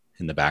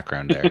in the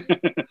background there.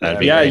 That'd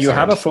be Yeah, great. you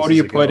have a This photo is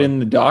you a good put one. in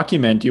the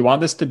document. Do you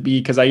want this to be,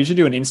 because I usually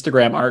do an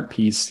Instagram art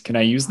piece. Can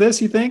I use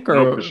this, you think? Or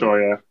Oh, for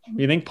sure, yeah.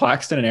 you think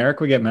Plaxton and Eric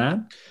would get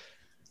mad?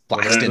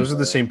 Blackston. Those are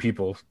the same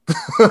people.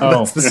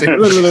 Oh. That's the same.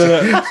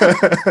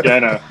 Yeah,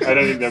 no, I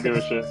don't think they'll give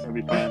a shit. It'll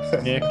be fine.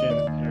 Nick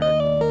and Eric.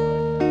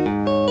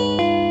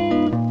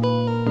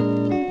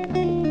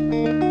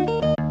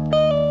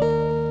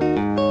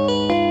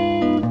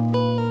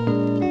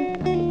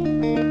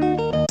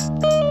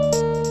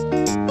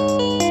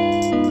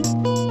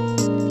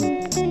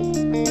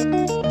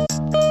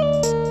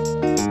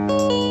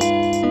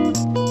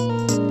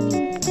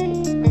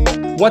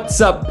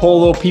 What's up,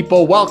 Polo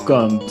people?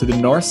 Welcome to the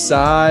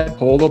Northside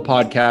Polo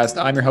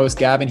Podcast. I'm your host,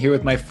 Gavin, here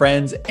with my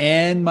friends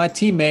and my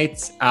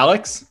teammates,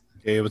 Alex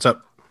Hey, what's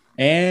up?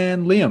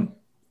 and Liam.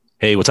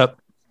 Hey, what's up?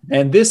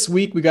 And this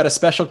week, we got a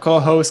special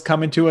co-host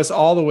coming to us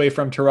all the way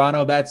from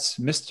Toronto. That's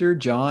Mr.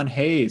 John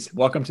Hayes.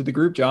 Welcome to the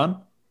group,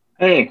 John.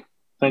 Hey,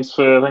 thanks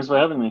for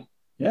having me.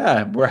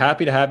 Yeah, we're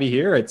happy to have you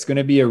here. It's going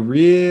to be a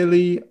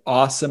really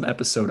awesome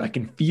episode. I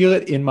can feel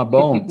it in my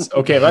bones.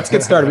 Okay, let's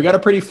get started. We got a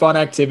pretty fun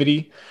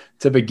activity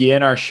to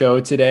begin our show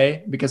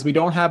today because we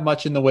don't have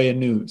much in the way of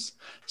news.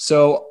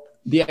 So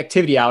the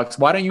activity, Alex,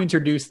 why don't you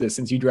introduce this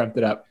since you dreamt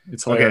it up?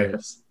 It's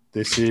hilarious.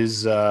 This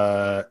is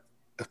a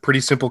pretty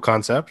simple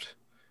concept.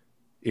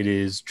 It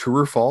is true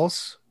or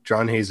false,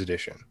 John Hayes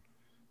edition.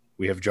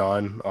 We have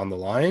John on the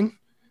line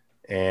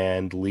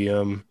and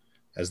Liam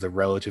as the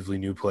relatively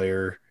new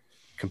player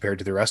compared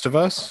to the rest of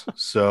us.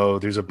 So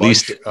there's a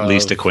bunch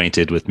Least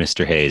acquainted with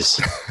Mr.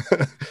 Hayes.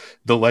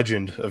 the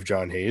legend of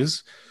John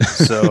Hayes.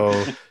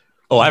 So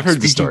Oh, I've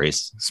heard the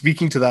stories.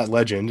 Speaking to that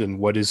legend and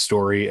what is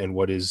story and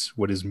what is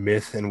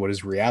myth and what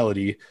is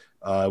reality,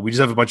 we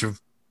just have a bunch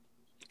of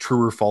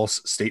true or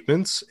false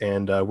statements,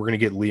 and we're going to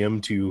get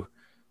Liam to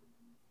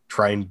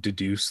try and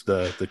deduce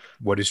the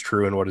what is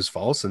true and what is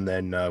false, and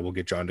then we'll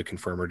get John to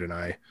confirm or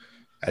deny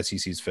as he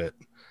sees fit.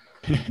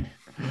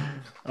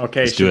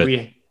 Okay, Let's do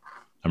it.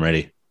 I'm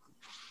ready.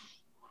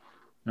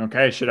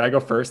 Okay, should I go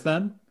first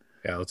then?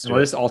 Yeah, let's do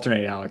We'll it. just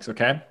alternate, Alex,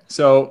 okay?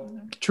 So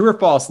true or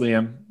false,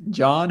 Liam?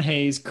 John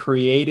Hayes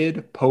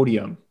created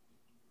Podium.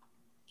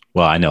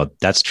 Well, I know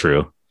that's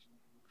true.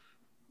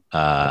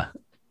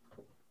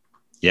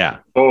 Yeah,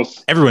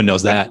 False. everyone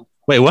knows that.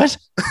 Wait, what?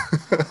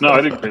 No,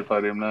 I didn't create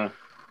Podium, no.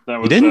 That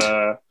was didn't?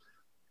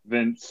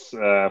 Vince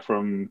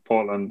from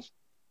Portland.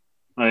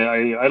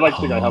 I like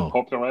to think I Oh. helped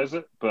popularize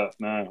it, but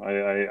no,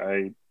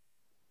 I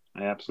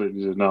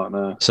absolutely did not,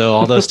 no. So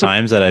all those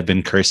times that I've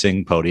been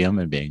cursing Podium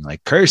and being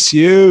like, "Curse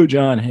you,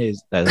 John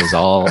Hayes," that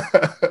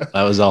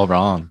was all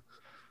wrong.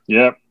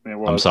 Yep, it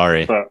was. I'm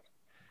sorry. But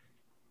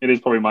it is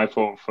probably my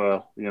fault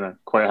for,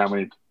 quite how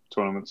many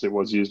tournaments it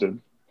was used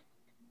in.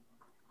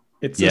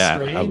 It's Yeah,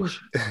 a strange...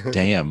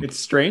 Damn. It's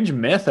strange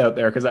myth out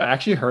there because I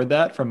actually heard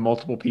that from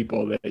multiple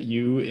people that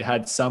you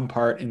had some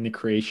part in the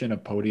creation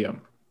of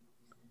Podium.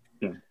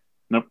 Yeah.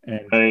 Nope. And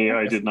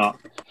I did not.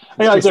 it's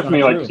I just definitely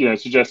not true.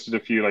 suggested a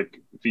few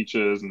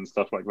features and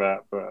stuff like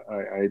that, but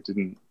I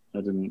didn't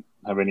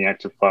have any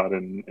active part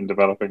in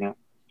developing it.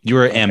 You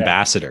were Okay.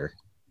 ambassador.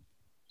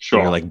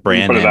 Sure. You're like You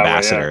brand put it that way,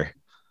 ambassador.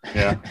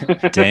 Yeah.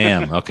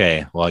 Damn.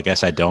 Okay. Well, I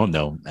guess I don't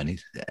know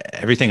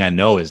everything I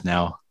know is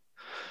now.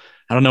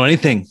 I don't know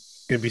anything.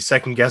 Gonna be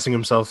second guessing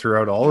himself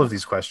throughout all of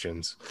these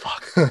questions.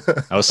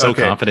 I was so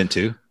Okay. confident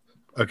too.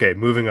 Okay,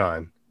 moving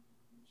on.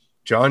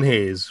 John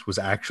Hayes was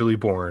actually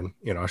born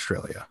in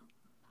Australia.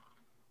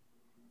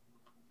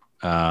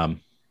 I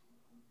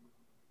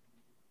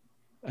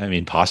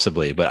mean,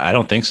 possibly, but I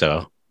don't think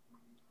so.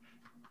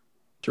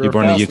 True You're or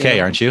born in the false, UK,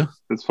 Liam? aren't you?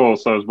 It's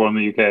false. I was born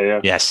in the UK, yeah.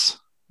 Yes.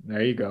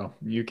 There you go.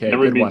 UK.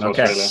 Never Good been one. to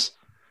Okay. Australia.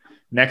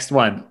 Next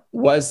one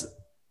was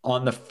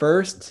on the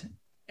first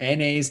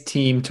NA's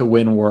team to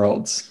win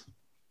Worlds.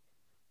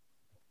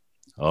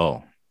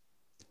 Oh.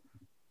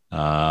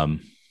 Got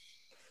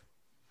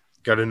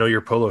to know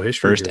your polo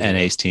history. First here.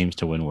 NA's teams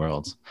to win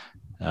worlds.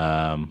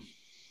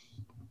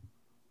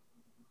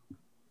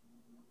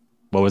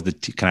 What was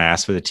can I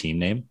ask for the team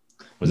name?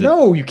 Was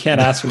No, you can't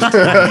ask for the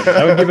team.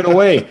 That would give it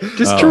away.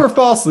 Just Oh. true or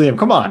false, Liam.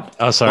 Come on.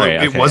 Oh, sorry.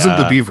 Well, it okay, wasn't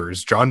the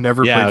Beavers. John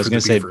never Yeah, I played was for gonna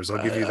the say. Beavers.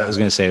 I'll give you that. I was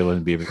gonna say it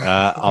wasn't Beaver.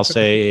 I'll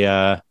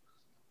say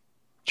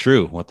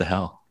true. What the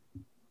hell?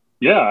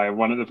 Yeah, I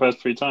won it the first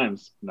 3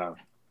 times. No.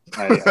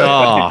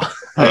 Oh,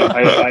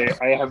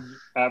 I have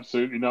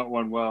absolutely not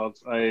won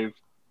Worlds. I've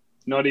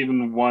not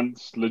even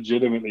once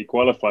legitimately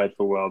qualified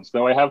for Worlds,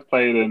 though I have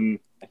played in,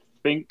 I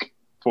think,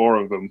 4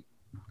 of them.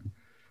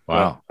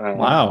 wow. But,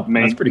 Wow,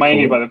 that's pretty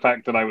mainly cool. by the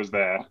fact that I was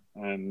there,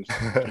 and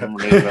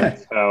generally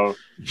that's how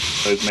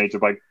those major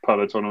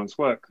polo tournaments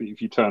work.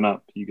 If you turn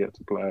up, you get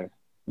to play.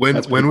 When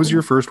That's pretty was cool.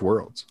 your first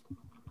Worlds?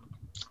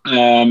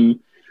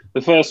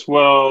 The first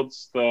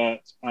Worlds that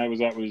I was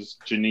at was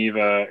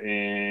Geneva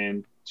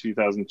in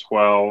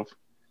 2012.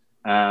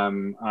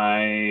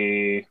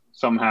 I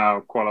somehow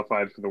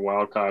qualified for the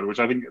wild card, which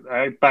I think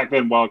back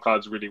then wild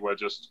cards really were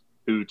just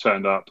who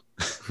turned up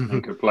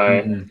and could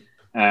play.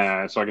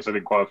 Mhm. So I guess I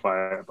didn't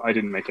qualify. I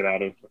didn't make it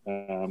out of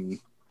the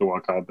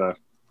wild card though.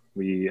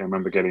 I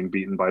remember getting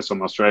beaten by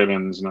some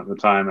Australians, and at the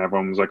time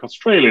everyone was like,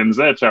 Australians,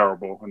 they're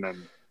terrible, and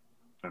then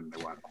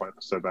they weren't quite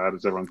so bad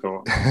as everyone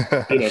thought.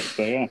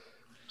 So yeah,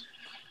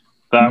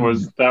 that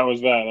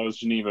was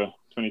Geneva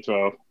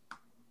 2012.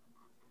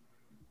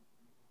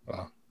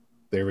 Wow.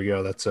 There we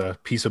go. That's a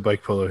piece of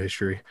bike polo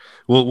history.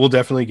 We'll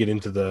definitely get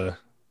into the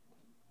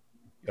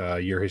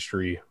your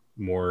history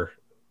more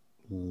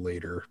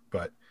later,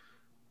 but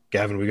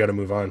Gavin, we got to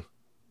move on.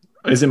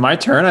 Is it my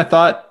turn? I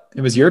thought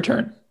it was your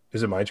turn.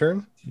 Is it my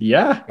turn?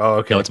 Yeah. Oh,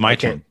 okay. No, it's my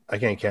turn. I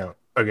can't count.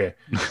 Okay.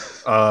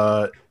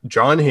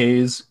 John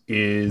Hayes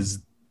is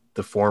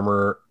the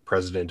former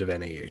president of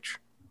NAH.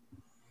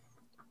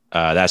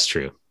 That's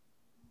true.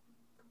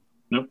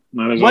 Nope,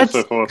 that is What?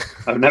 also false.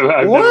 I've never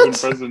been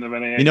president of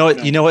NAH. You know what?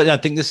 No. You know what? I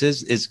think this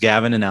is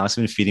Gavin and Alex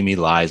have been feeding me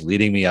lies,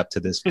 leading me up to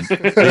this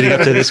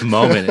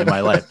moment in my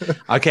life.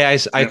 Okay,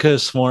 I could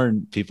have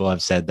sworn people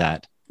have said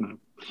that.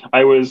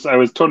 I was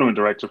tournament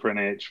director for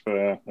NAH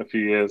for a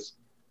few years,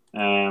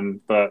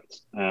 but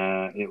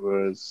it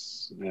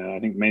was I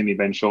think mainly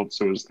Ben Schultz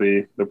who was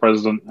the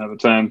president at the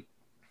time.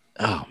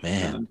 Oh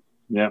man,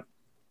 yeah.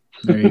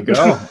 There you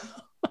go.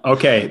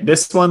 Okay,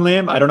 this one,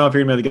 Liam. I don't know if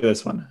you're gonna be able to get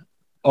this one.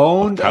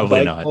 Owned a Probably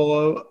bike not.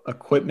 polo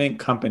equipment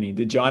company.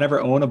 Did John ever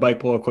own a bike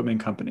polo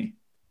equipment company?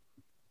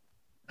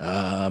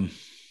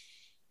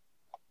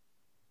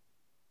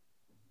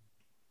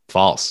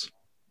 False.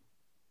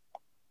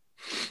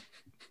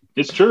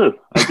 It's true.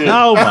 I did.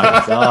 Oh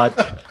my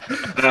god.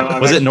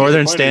 Was it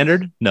Northern disappointed.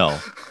 Standard? No,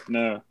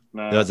 No.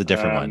 that was a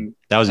different one.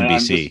 That was in I'm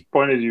BC.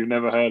 disappointed you've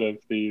never heard of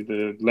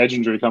the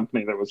legendary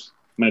company that was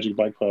Magic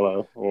Bike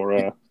Polo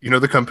or You know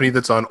the company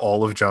that's on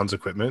all of John's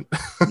equipment?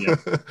 Yeah.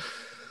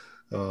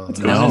 It's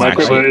No, gone. my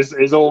actually-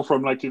 equipment is all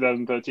from like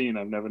 2013.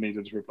 I've never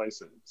needed to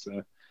replace it.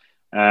 So,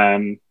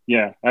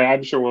 yeah,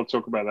 I'm sure we'll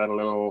talk about that a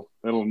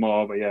little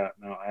more. But yeah,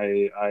 no,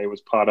 I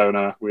was part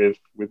owner with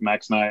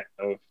Max Knight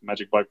of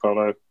Magic Bike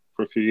Polo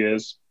for a few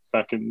years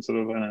back in sort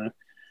of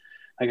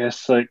I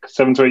guess like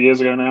 7 to 8 years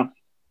ago now.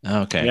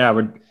 Okay. Yeah,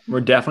 we're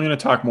definitely going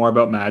to talk more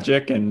about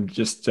Magic and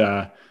just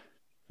the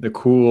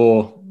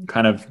cool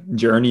kind of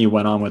journey you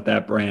went on with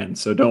that brand.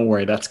 So don't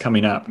worry, that's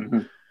coming up.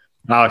 Mhm.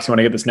 Alex, you want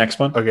to get this next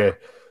one? Okay.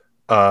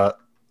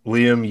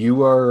 Liam, you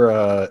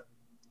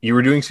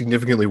were doing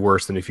significantly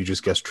worse than if you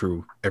just guessed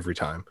true every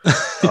time.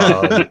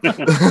 So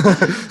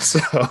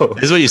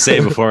This is what you say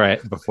before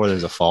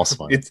there's a false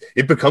one.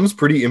 it becomes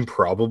pretty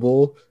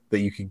improbable that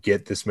you could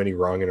get this many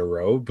wrong in a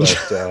row, but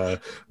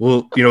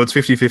well, it's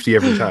 50-50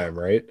 every time,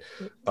 right?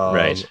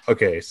 Right.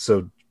 Okay,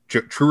 so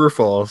true or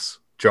false,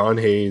 John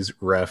Hayes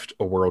reffed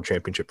a world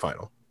championship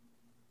final.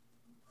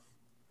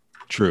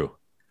 True.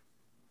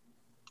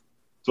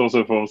 It's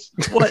also false.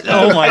 What?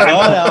 Oh my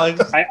god,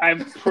 Alex.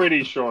 I'm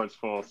pretty sure it's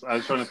false. I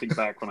was trying to think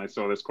back when I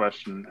saw this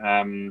question.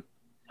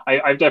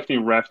 I've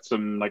definitely reffed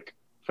some like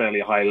fairly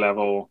high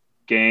level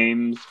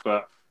games,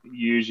 but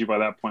usually by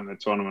that point in the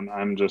tournament,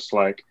 I'm just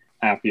like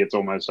happy it's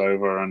almost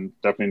over and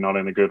definitely not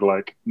in a good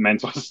like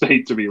mental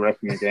state to be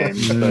reffing a game.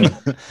 So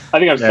I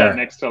think I've sat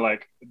next to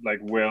like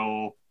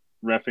Will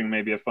reffing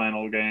maybe a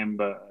final game,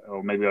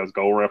 or maybe I was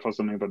goal ref or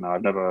something. But no,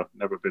 I've never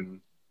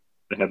been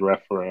the head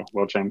ref for a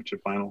world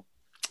championship final.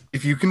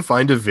 If you can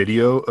find a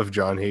video of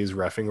John Hayes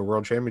reffing a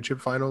world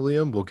championship final,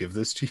 Liam, we'll give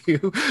this to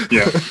you.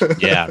 Yeah.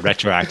 Yeah,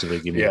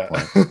 retroactively give me a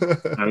point.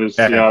 I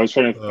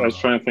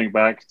was trying to think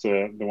back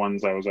to the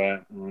ones I was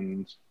at,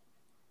 and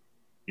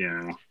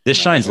yeah. This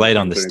shines light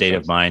on the state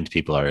of mind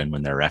people are in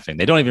when they're reffing.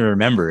 They don't even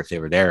remember if they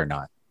were there or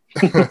not.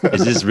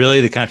 Is this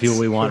really the kind of people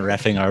we want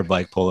reffing our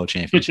bike polo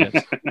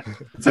championships?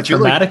 It's a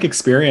traumatic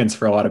experience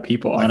for a lot of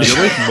people, I honestly.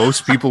 feel like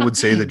most people would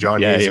say that John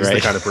Yeah, Hayes you're is the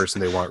right. kind of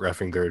person they want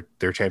reffing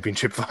their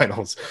championship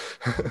finals.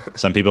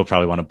 Some people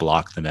probably want to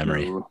block the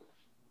memory.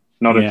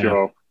 Not Yeah.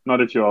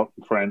 if you're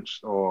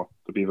French or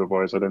the Beaver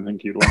Boys. I don't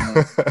think you'd want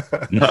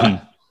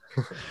that.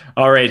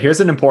 All right,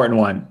 here's an important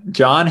one.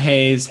 John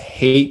Hayes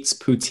hates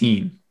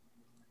poutine.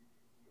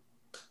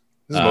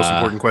 This is the most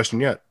important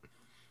question yet.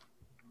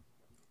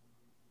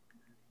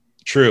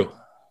 True.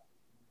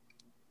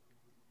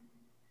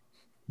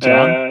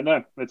 John?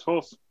 No, it's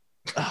false.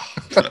 I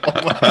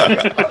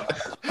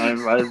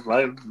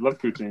love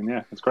poutine.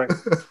 Yeah, it's great.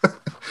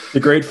 The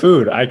great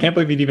food. I can't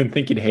believe you'd even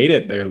think you'd hate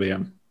it there,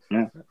 Liam.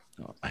 Yeah.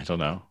 I don't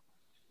know.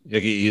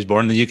 He was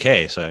born in the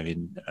UK, so I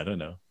mean, I don't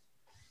know.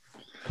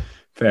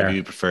 Fair. Maybe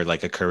you prefer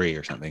like a curry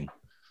or something.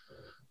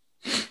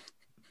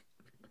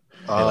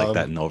 I like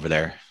that over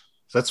there.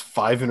 So that's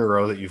 5 in a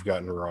row that you've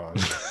gotten wrong.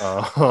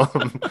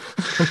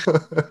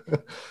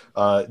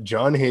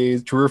 John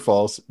Hayes, true or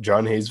false,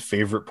 John Hayes'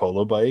 favorite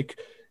polo bike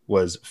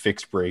was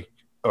fixed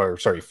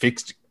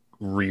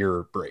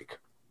rear brake.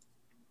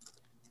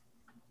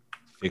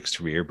 Fixed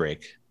rear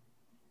brake.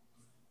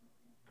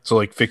 So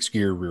like fixed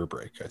gear rear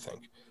brake, I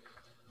think.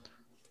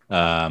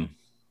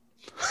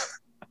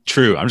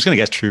 True. I'm just gonna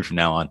guess true from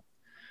now on.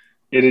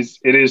 It is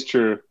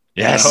true.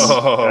 Yes.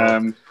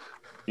 Oh.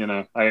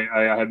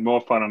 I had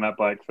more fun on that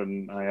bike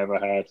than I ever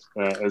had.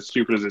 As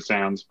stupid as it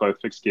sounds, both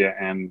fixed gear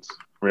and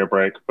rear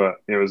brake, but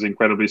it was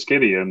incredibly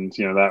skiddy. And,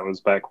 that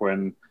was back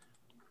when,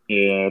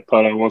 Yeah,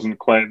 polo wasn't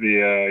quite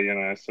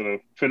the sort of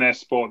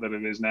finesse sport that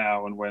it is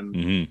now, and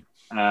when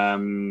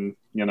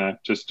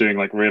just doing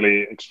like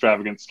really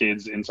extravagant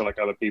skids into like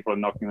other people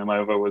and knocking them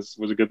over was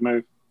a good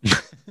move.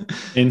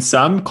 In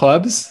some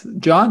clubs,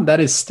 John, that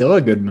is still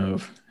a good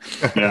move.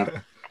 Yeah,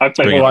 I've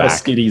Bring played a lot of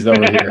back. skiddies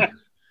over here.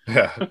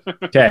 Yeah.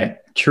 Okay,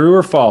 true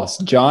or false?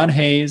 John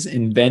Hayes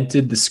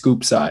invented the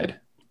scoop side.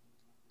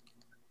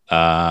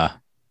 I'm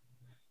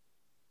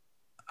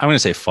going to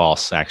say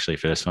false, actually,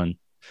 for this one.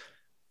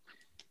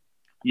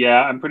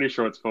 Yeah, I'm pretty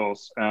sure it's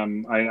false.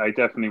 I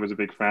definitely was a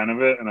big fan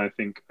of it, and I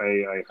think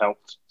I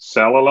helped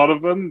sell a lot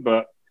of them.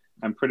 But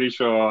I'm pretty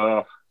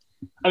sure.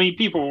 I mean,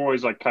 people were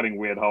always like cutting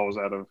weird holes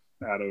out of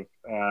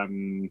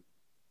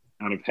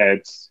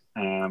heads.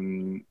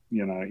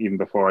 Even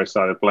before I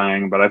started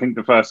playing. But I think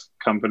the first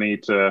company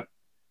to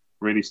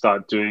really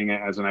start doing it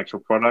as an actual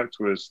product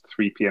was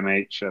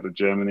 3PMH out of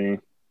Germany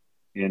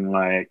in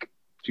like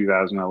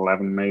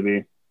 2011,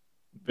 maybe.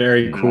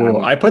 Very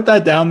cool. I put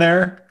that down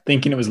there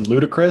thinking it was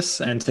ludicrous,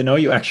 and to know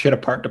you actually had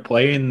a part to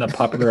play in the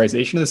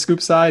popularization of the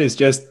scoop side is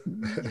just,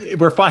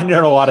 we're finding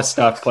out a lot of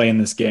stuff playing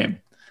this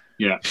game.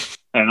 Yeah,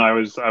 and I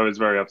was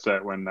very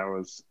upset when that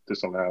was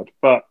disallowed,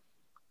 but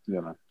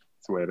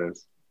it's the way it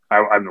is.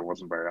 I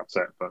wasn't very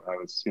upset, but I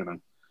was,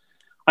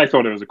 I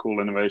thought it was a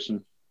cool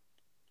innovation.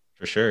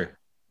 For sure.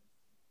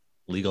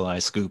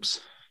 Legalized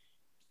scoops.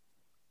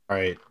 All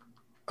right.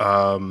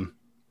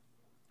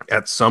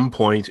 At some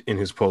point in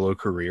his polo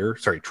career,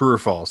 true or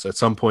false, at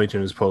some point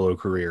in his polo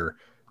career,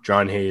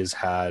 John Hayes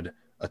had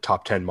a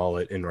top 10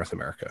 mullet in North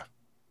America.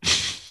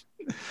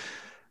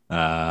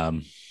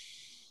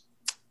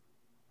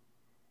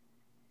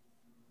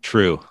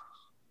 True.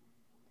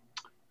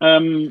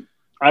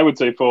 I would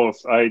say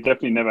false. I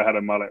definitely never had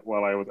a mullet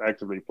while I was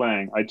actively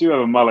playing. I do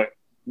have a mullet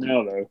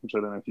now, though, which I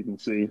don't know if you can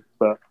see.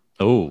 But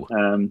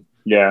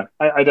yeah,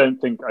 I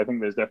think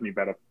there's definitely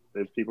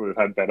there's people who've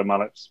had better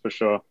mullets for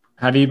sure.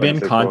 Have you been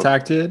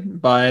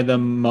contacted by the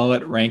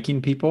mullet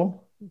ranking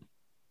people?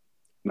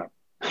 No.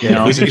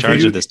 Who's in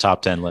charge of this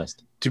top 10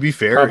 list? To be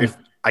fair, if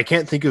I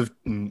can't think of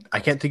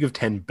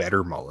 10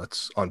 better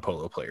mullets on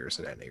polo players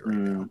in NA right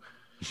now.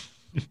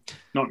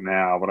 Not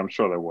now, but I'm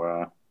sure there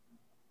were.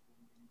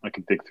 I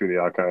could dig through the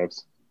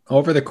archives.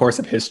 Over the course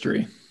of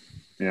history.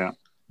 Yeah.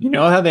 You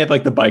know how they have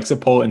like the bikes of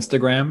polo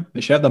Instagram?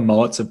 They should have the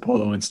mullets of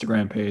polo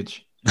Instagram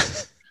page.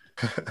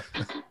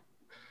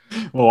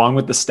 Along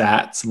with the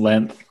stats,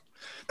 length.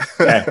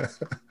 Okay.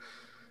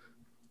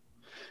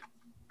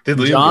 Did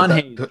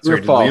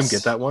Liam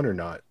get that one or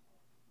not?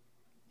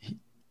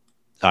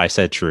 I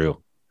said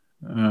true.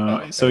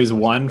 So he's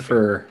one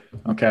for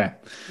okay.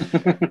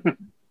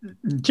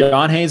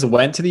 John Hayes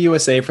went to the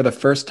USA for the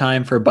first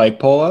time for bike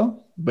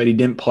polo, but he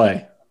didn't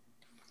play.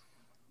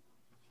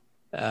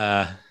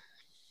 Yeah,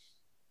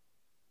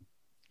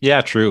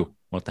 true.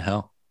 What the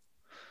hell?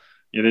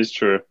 It is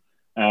true.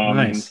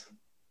 Nice.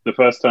 The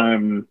first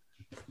time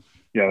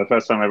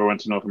I ever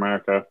went to North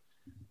America,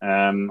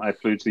 I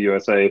flew to the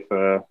USA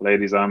for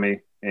Ladies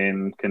Army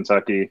in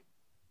Kentucky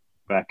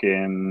back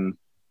in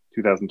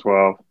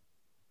 2012.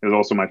 It was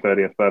also my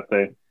 30th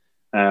birthday.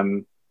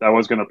 I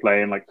was going to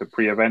play in like the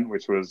pre-event,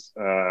 which was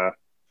like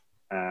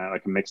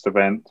a mixed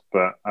event,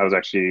 but I was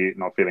actually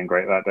not feeling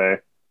great that day.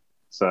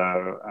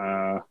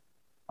 So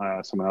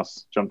someone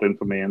else jumped in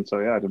for me. And so,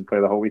 yeah, I didn't play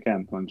the whole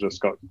weekend and just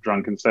got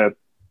drunk instead.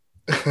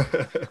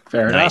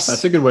 Fair enough.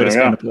 That's a good way to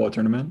spend a polo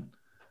tournament.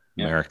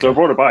 America. So I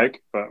brought a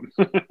bike, but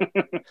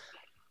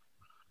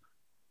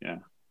yeah.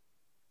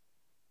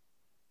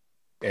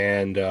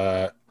 And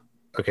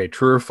okay,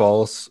 true or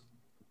false?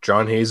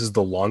 John Hayes is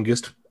the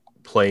longest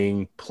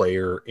playing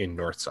player in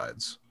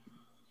Northsides.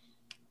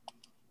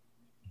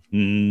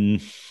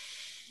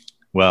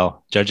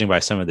 Well, judging by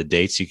some of the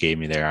dates you gave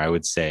me there, I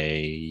would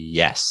say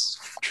yes,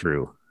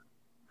 true.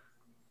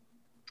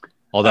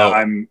 Although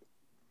I'm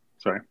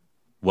sorry.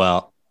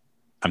 Well,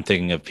 I'm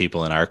thinking of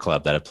people in our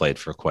club that have played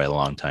for quite a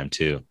long time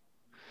too.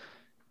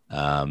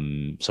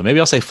 So maybe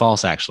I'll say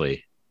false.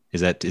 Actually,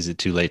 is it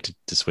too late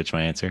to switch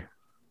my answer?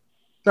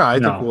 No, I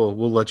think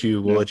we'll let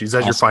you. Is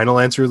that your final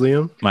answer,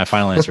 Liam? My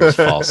final answer is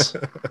false.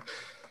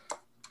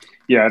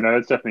 Yeah, no,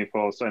 it's definitely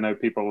false. I know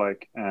people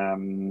like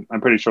I'm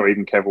pretty sure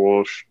even Kev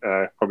Walsh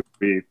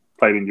probably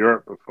played in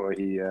Europe before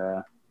he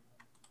I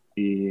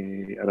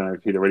don't know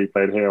if he'd already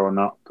played here or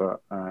not,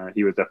 but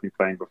he was definitely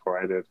playing before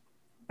I did.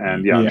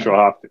 And I'm sure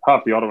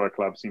half the Ottawa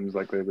club seems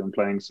like they've been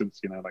playing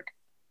since the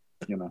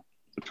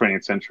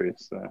 20th century.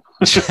 So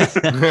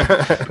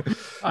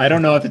I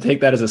don't know if to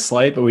take that as a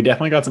slight, but we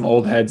definitely got some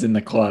old heads in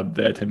the club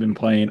that have been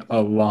playing a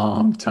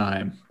long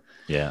time.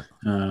 Yeah.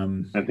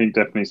 I think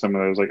definitely some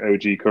of those like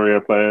OG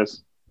career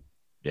players.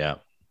 Yeah.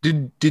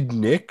 Did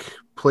Nick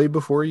play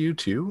before you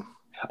too?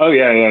 Oh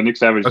yeah, Nick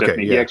Savage Okay,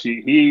 definitely. yeah. He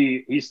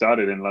actually he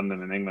started in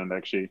London and England.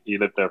 Actually, he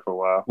lived there for a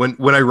while.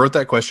 When I wrote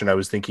that question, I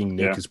was thinking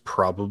Nick is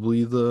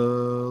probably the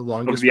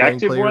longest of the playing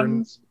active player.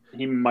 ones.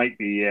 He might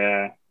be,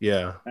 yeah.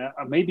 Yeah.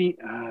 Maybe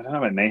I don't know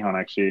about Nahon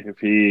actually. If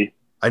he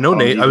I know Oh,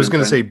 Nate. I was he's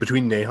going to say insane.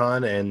 between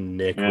Nahan and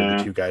Nick were Yeah.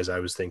 the two guys I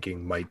was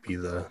thinking might be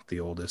the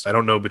oldest. I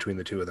don't know between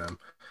the two of them.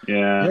 You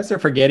Yeah. guys are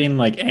forgetting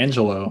like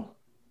Angelo.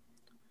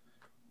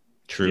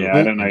 True. Yeah,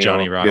 I don't know And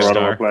Johnny your Ottawa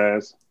Rockstar.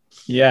 players.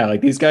 Yeah,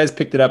 like these guys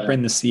picked it up Yeah.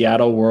 in the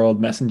Seattle World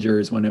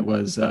Messengers when it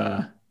was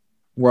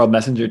World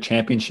Messenger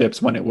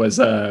Championships, when it was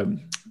a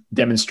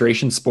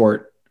demonstration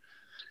sport,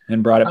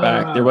 and brought it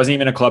back. There wasn't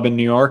even a club in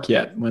New York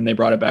yet when they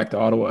brought it back to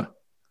Ottawa.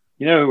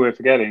 You know who we're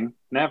forgetting?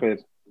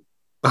 Navid.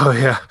 Oh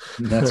yeah,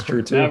 That's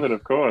true too. Navid,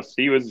 of course.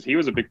 He was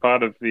a big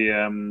part of the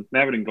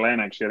Navid and Glenn,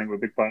 actually, I think were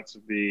big parts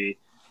of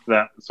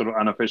that sort of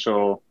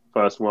unofficial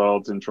first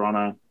Worlds in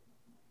Toronto.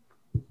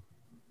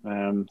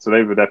 So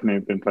they've definitely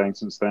been playing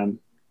since then.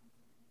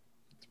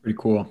 It's pretty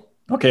cool.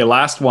 Okay,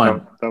 last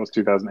one. That was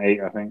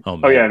 2008, I think. Oh,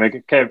 man.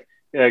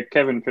 Yeah,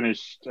 Kevin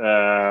finished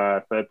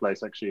third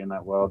place actually in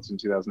that Worlds in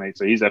 2008,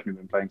 so he's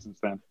definitely been playing since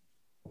then.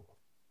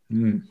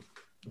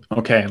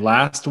 Okay,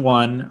 last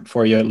one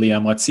for you,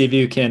 Liam. Let's see if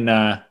you can.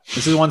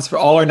 This is one's for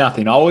all or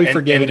nothing. All will be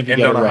forgiven if you get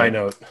it on a right. high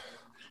note.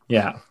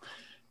 Yeah.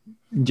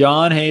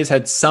 John Hayes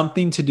had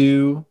something to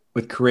do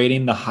with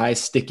creating the high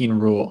sticking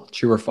rule.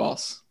 True or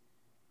false?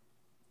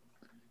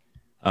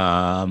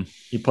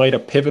 He played a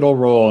pivotal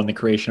role in the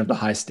creation of the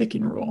high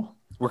sticking rule.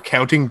 We're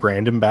counting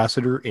brand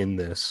ambassador in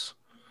this,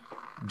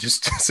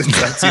 just since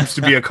that seems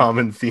to be a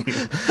common theme.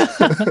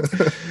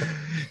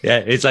 Yeah,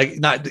 it's like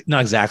not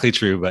exactly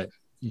true, but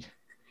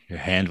your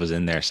hand was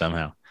in there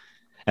somehow.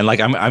 And like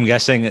I'm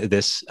guessing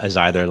this is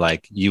either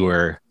like you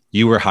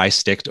were high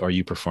sticked or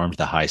you performed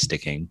the high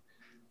sticking.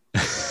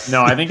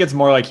 No, I think it's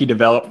more like he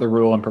developed the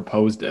rule and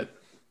proposed it.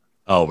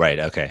 Oh, right.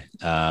 Okay.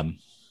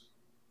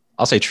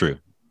 I'll say true.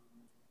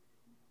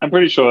 I'm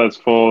pretty sure that's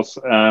false.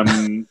 I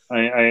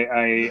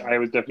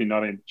was definitely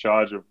not in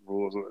charge of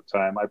rules at the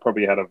time. I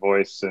probably had a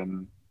voice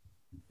in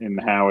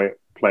how it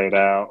played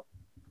out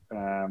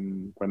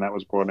when that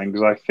was brought in,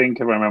 because I think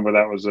if I remember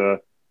that was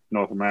a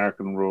North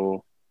American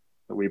rule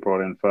that we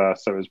brought in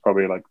first. So it was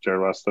probably like Joe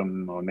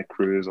Ruston or Nick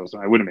Cruz or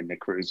something. It wouldn't have been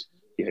Nick Cruz.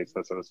 He hates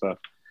that sort of stuff.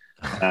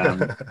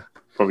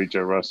 Probably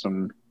Joe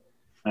Ruston.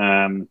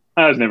 I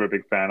was never a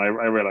big fan. I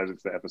realize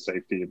it's there for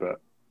safety,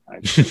 but I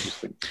just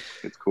think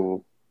it's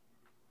cool.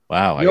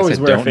 Wow, I You guess always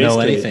I wear a don't face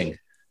know tape. anything.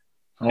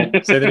 Oh,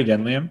 say that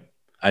again, Liam.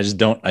 I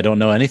don't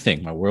know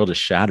anything. My world is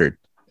shattered.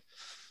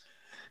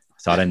 I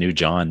thought I knew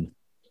John.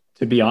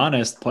 To be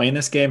honest, playing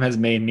this game has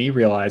made me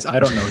realize I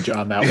don't know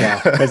John that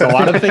well, because a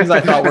lot of things I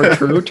thought were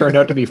true turned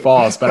out to be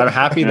false. But I'm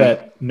happy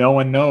that no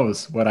one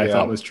knows what I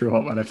thought was true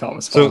and what I thought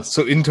was false.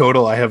 So in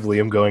total, I have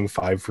Liam going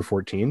 5 for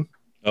 14.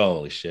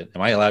 Holy shit!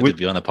 Am I allowed to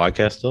be on the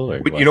podcast still? Or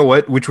what? You know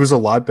what? Which was a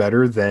lot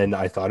better than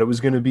I thought it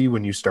was going to be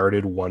when you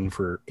started 1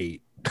 for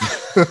 8.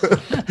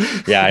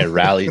 Yeah, I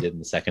rallied in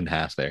the second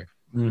half there.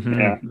 Mm-hmm.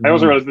 Yeah, I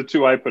also realized the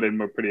two I put in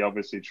were pretty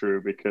obviously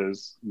true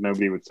because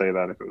nobody would say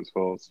that if it was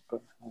false.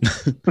 But...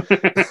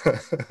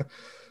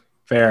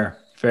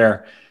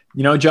 Fair.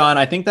 You know, John,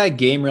 I think that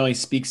game really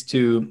speaks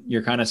to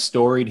your kind of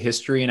storied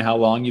history and how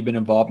long you've been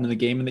involved in the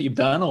game, and that you've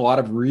done a lot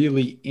of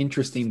really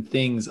interesting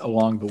things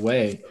along the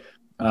way.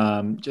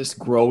 Just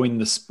growing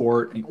the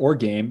sport or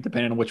game,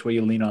 depending on which way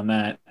you lean on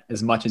that,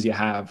 as much as you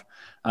have.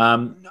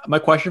 My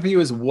question for you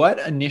is, what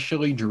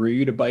initially drew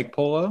you to bike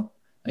polo?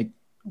 Like,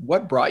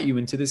 what brought you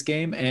into this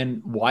game,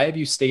 and why have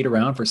you stayed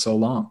around for so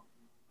long?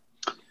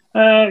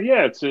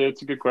 Yeah, it's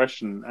a good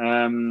question.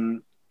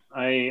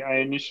 I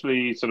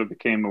initially sort of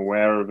became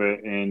aware of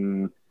it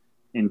in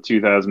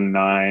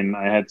 2009.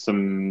 I had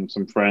some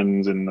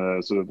friends in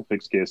the sort of the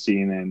fixed gear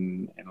scene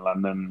in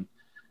London,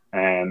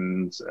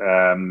 and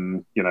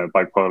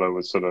bike polo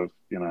was sort of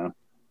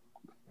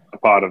a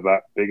part of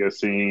that bigger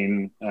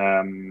scene.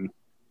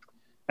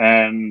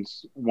 And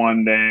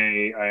one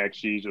day I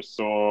actually just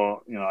saw,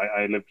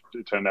 I lived,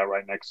 it turned out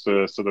right next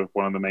to sort of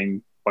one of the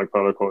main bike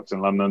polo courts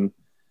in London.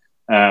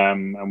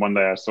 And one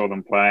day I saw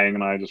them playing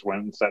and I just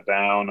went and sat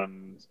down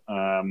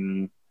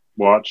and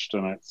watched,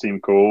 and it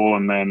seemed cool.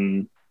 And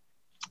then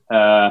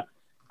that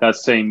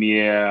same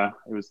year,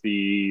 it was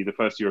the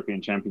first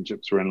European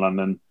Championships were in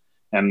London.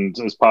 And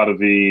as part of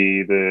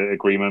the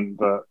agreement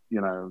that,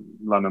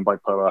 London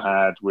Bike Polo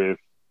had with,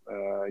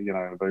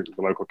 the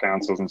local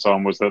councils and so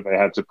on, was that they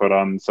had to put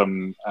on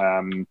some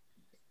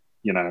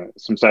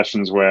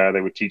sessions where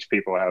they would teach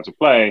people how to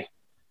play.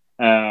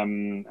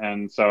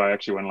 And so I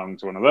actually went along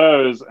to one of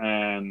those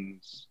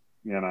and,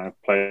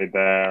 played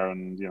there,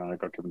 and, I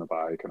got given a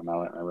bike and a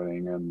mallet and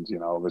everything. And,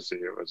 obviously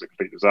it was a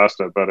complete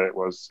disaster, but it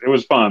was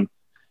fun.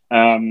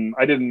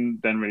 I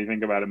didn't then really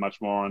think about it much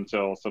more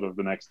until sort of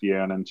the next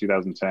year. And in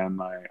 2010,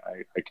 I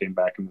came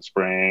back in the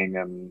spring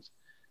and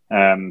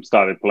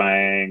started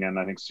playing. And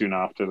I think soon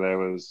after there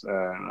was,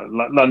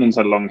 London's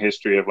had a long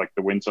history of like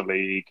the Winter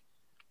League.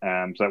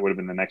 So that would have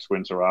been the next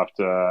winter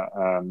after,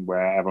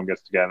 where everyone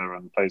gets together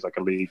and plays like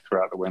a league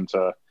throughout the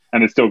winter.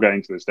 And it's still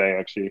going to this day,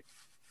 actually.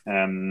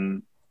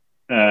 And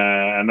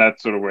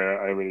that's sort of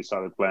where I really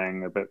started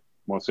playing a bit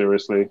more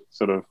seriously,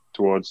 sort of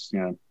towards,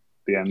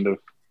 the end of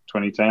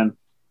 2010.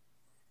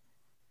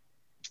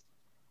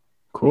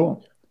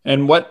 Cool.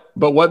 And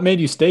what made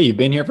you stay? You've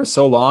been here for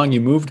so long.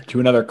 You moved to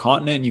another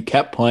continent and you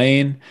kept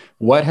playing.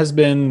 What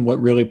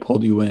really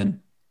pulled you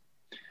in?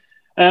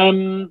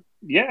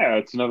 Yeah,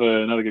 it's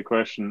another good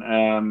question.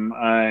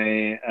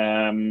 I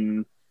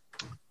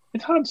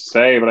It's hard to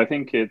say, but I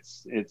think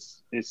it's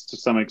to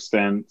some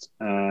extent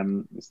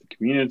it's the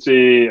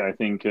community. I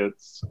think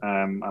it's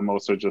I'm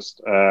also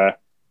just a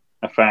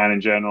fan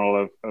in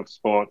general of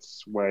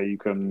sports where you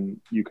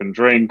can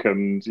drink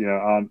and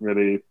aren't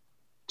really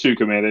too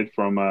committed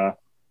from a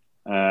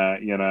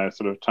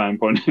sort of time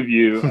point of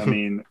view. I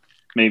mean,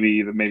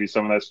 maybe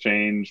some of that's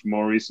changed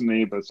more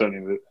recently, but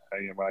certainly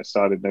when I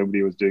started,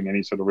 nobody was doing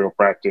any sort of real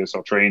practice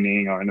or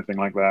training or anything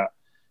like that.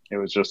 It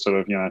was just sort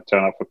of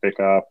turn up for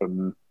pickup,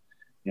 and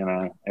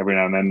every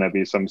now and then there'd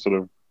be some sort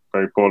of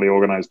very poorly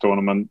organized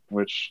tournament,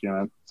 which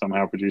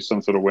somehow produced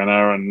some sort of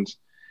winner, and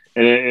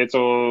it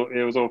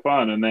was all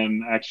fun. And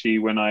then actually,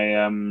 when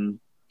I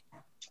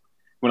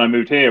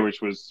moved here,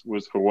 which was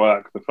for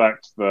work, the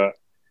fact that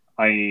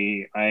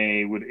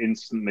I would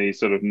instantly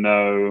sort of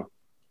know,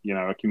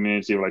 a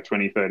community of like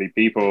 20, 30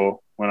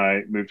 people when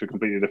I moved to a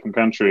completely different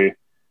country,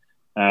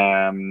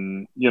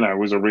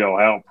 was a real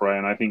help, right?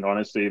 And I think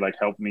honestly, like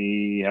helped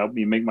me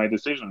make my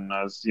decision.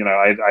 As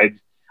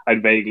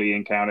I'd vaguely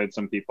encountered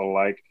some people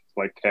like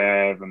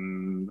Kev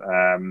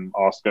and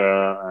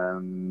Oscar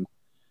and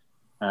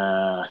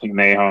I think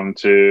Nahon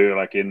too,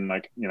 like in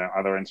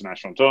other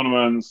international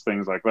tournaments,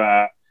 things like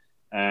that.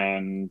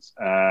 And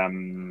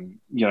having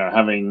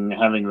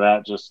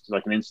that just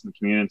like an instant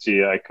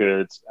community I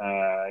could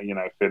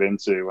fit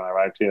into when I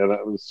arrived here,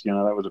 that was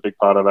a big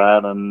part of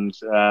that. And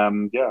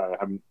I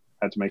haven't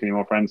had to make any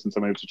more friends since I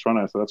moved to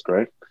Toronto, so that's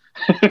great.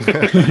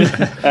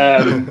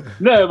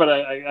 No, but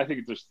I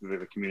think just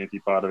the community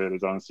part of it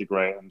is honestly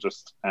great, and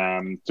just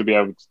to be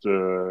able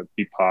to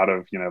be part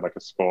of like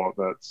a sport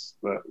that's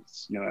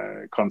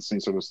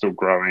constantly sort of still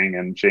growing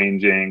and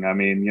changing. I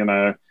mean,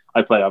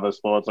 I play other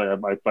sports. I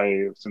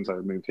play, since I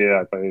moved here,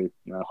 I play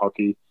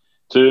hockey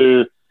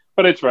too,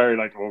 but it's very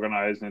like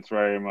organized, and it's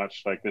very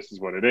much like this is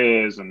what it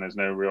is, and there's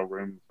no real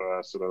room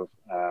for sort of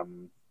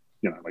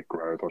like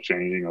growth or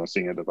changing or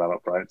seeing it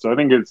develop, right? So I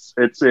think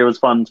it was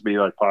fun to be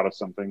like part of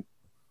something,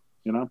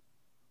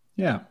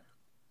 Yeah.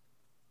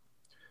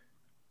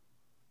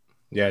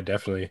 Yeah,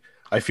 definitely.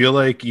 I feel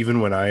like even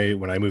when I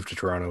moved to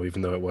Toronto,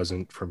 even though it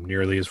wasn't from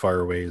nearly as far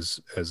away as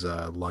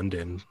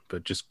London,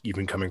 but just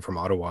even coming from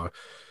Ottawa,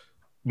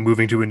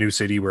 moving to a new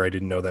city where I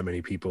didn't know that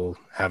many people,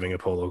 having a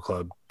polo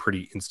club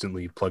pretty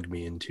instantly plugged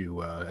me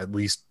into at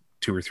least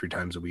 2 or 3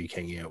 times a week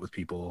hanging out with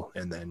people,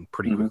 and then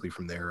pretty quickly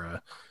from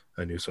there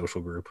a new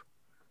social group.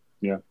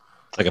 Yeah,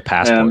 it's like a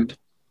passport.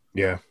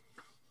 Yeah,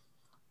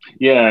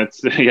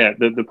 it's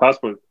the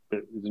passport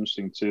bit is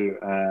interesting too.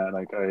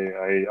 Like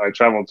I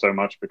traveled so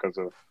much because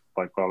of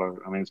like polo.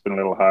 I mean, it's been a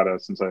little harder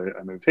since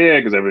I moved here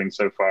because everything's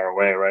so far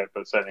away, right?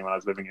 But certainly when I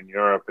was living in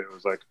Europe, it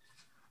was like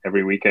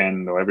every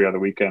weekend or every other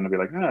weekend I'd be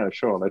like,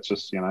 sure, let's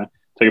just take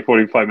a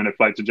 45-minute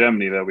flight to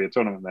Germany, there'll be a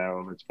tournament there,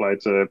 or let's fly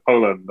to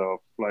Poland or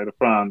fly to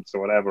France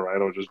or whatever,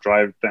 right? Or just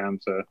drive down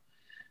to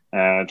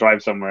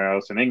drive somewhere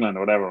else in England or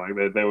whatever.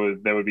 Like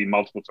there would be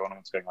multiple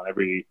tournaments going on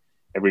every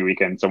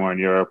weekend somewhere in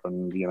Europe,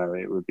 and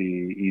it would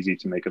be easy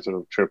to make a sort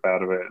of trip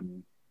out of it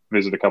and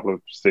visit a couple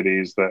of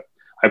cities that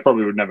I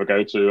probably would never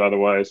go to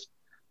otherwise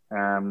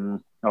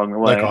along the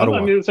way. Like Ottawa.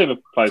 I mean, the same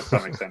applies to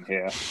some extent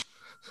here.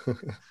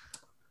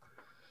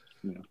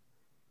 Yeah.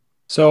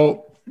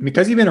 So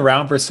because you've been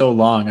around for so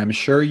long, I'm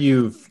sure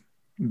you've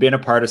been a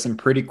part of some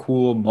pretty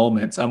cool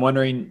moments. I'm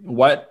wondering,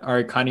 what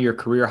are kind of your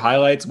career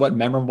highlights? What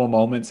memorable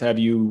moments have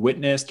you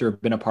witnessed or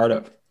been a part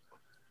of?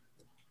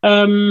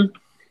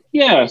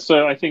 Yeah,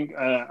 so I think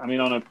I mean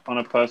on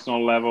a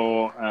personal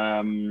level,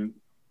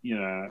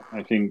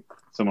 I think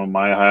some of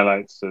my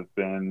highlights have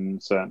been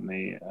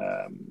certainly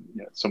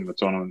some of the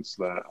tournaments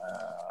that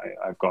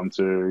I've gone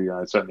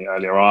to. Certainly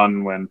earlier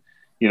on when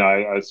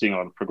I was seeing a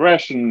lot of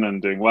progression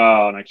and doing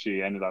well, and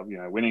actually ended up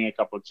winning a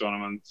couple of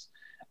tournaments.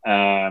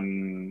 There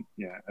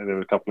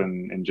were a couple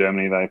in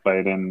Germany that I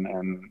played in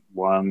and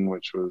won,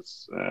 which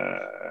was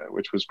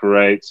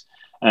great.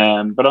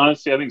 But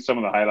honestly, I think some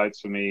of the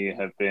highlights for me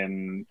have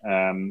been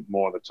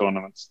more the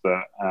tournaments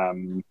that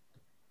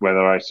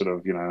whether I sort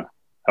of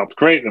helped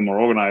create them or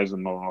organize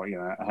them or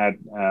had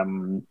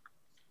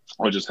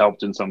or just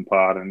helped in some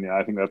part. And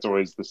I think that's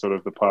always the sort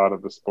of the part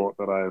of the sport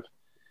that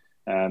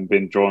I've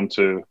been drawn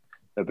to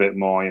a bit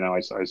more. I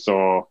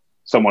saw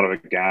somewhat of a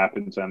gap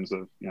in terms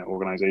of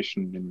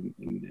organization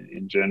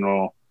in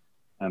general,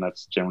 and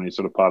that's generally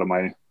sort of part of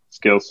my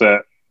skill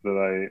set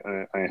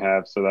that I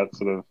have. So that's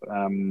sort of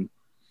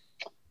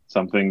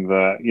something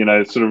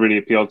that sort of really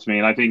appealed to me.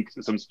 And I think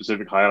some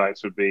specific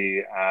highlights would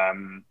be I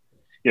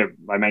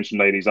mentioned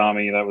Ladies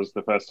Army. That was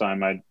the first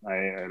time I'd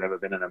ever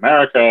been in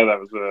America. That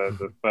was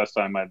the first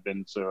time I'd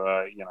been to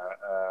a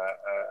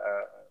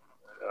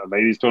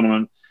ladies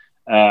tournament.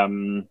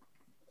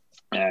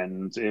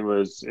 And it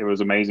was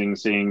amazing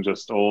seeing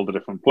just all the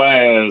different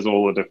players,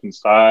 all the different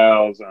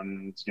styles,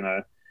 and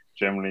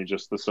generally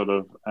just the sort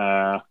of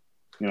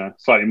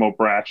slightly more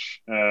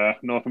brash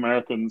North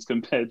Americans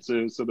compared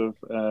to sort of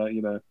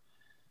the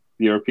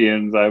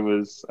Europeans I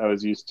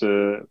was used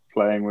to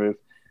playing with.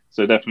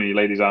 So definitely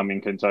Ladies Army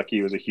in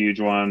Kentucky was a huge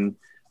one.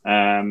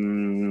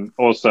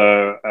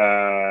 Also,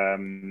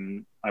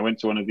 I went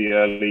to one of the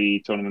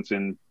early tournaments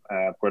in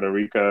Puerto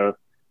Rico,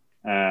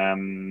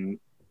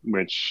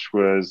 which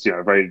was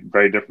a very,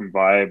 very different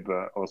vibe,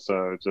 but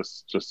also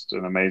just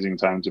an amazing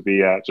time to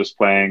be at. Just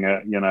playing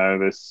at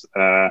this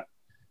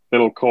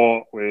little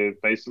court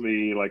with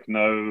basically like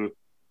no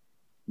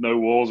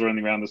walls or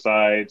anything around the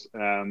side,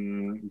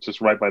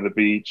 just right by the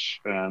beach,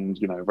 and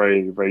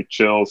very, very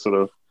chill sort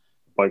of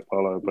bike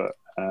polo, but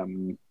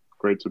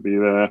great to be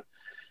there.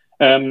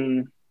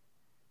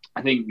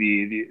 I think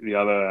the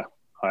other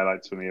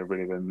highlights for me have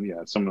really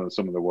been some of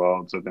the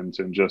worlds I've been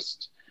to, and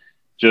just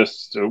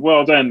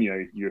world and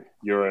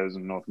Euros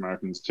and North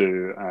Americans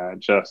too.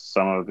 Just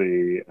some of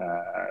the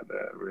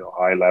real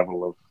high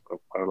level of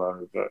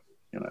polo that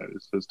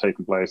has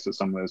taken place at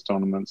some of those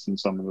tournaments, and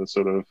some of the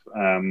sort of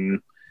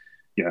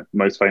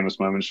most famous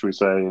moments, should we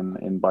say,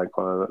 in bike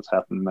polo that's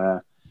happened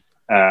there.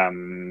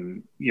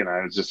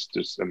 It's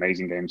just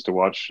amazing games to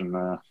watch, and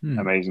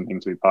amazing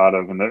things to be part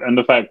of, and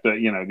the fact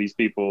that these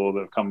people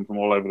that have come from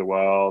all over the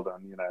world,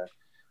 and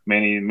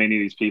many of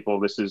these people,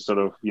 this is sort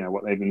of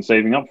what they've been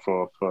saving up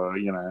for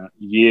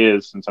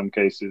years in some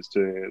cases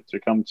to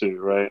come to,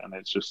 right? And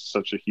it's just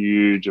such a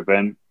huge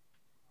event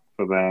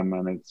for them,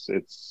 and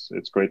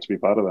it's great to be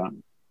part of that.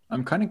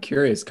 I'm kind of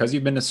curious, because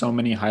you've been to so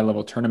many high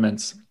level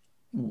tournaments.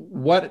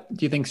 What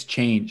do you think's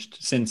changed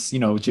since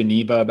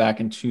Geneva back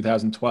in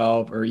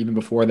 2012, or even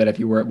before that if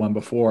you were at one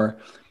before,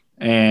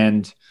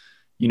 and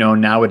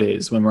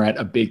nowadays when we're at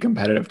a big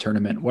competitive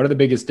tournament? What are the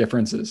biggest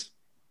differences?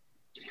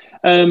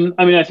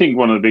 I think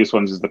one of the biggest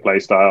ones is the play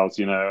styles.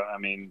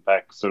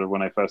 Back sort of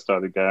when I first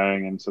started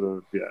going in sort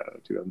of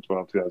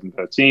 2012,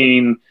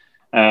 2013,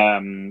 at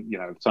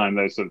the time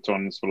those sort of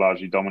tournaments were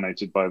largely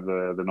dominated by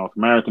the North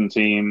American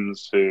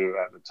teams, who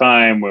at the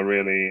time were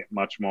really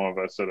much more of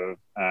a sort of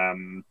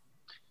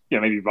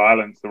maybe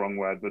violence the wrong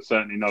word, but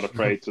certainly not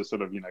afraid to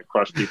sort of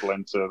crush people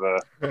into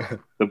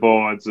the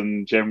boards.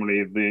 And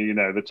generally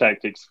the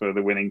tactics for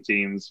the winning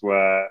teams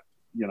were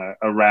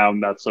around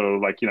that sort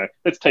of like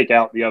let's take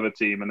out the other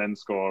team and then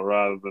score,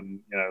 rather than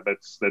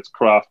let's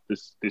craft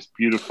this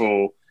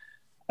beautiful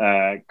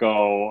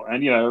goal.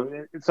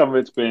 And some of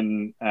it's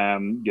been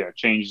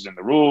changes in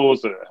the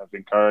rules that have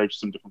encouraged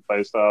some different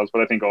play styles,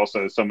 but I think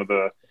also some of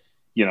the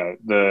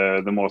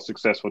the more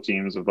successful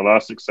teams of the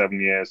last 6-7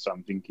 years. So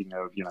I'm thinking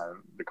of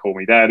the Call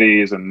Me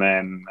Daddies, and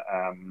then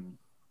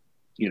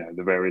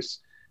the various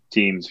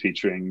teams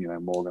featuring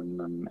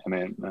Morgan and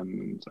Emmett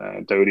and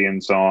Dodie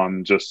and so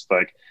on, just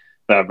like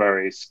that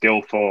very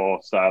skillful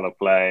style of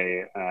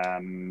play.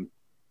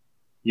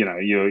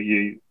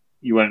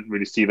 You won't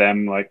really see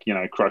them like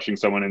crushing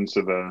someone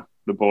into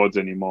the boards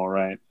anymore,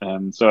 right?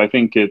 So I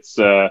think it's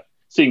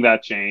seeing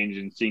that change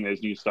and seeing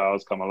those new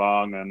styles come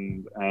along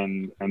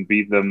and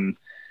beat them,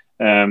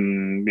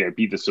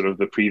 beat the sort of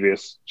the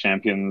previous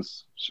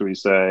champions, should we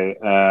say?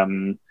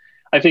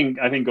 I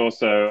think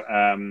also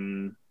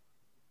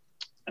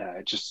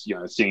just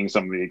seeing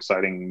some of the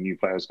exciting new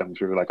players come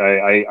through. Like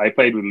I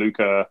played with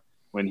Luca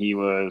when he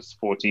was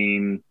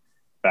 14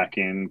 back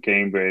in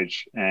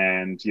Cambridge,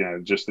 and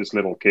just this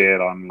little kid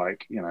on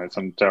like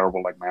some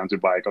terrible like mountain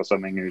bike or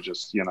something, who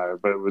just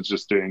but was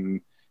just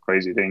doing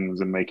crazy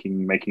things and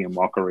making a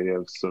mockery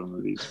of some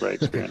of these very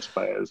experienced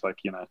players, like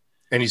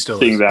and he's still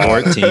seeing that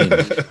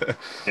 14.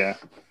 Yeah,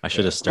 I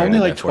should have started only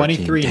like at 14.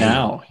 23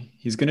 now.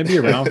 He's going to be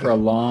around for a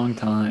long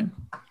time.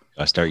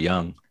 I start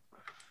young.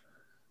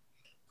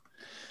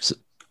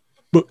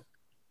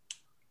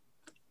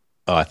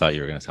 Oh, I thought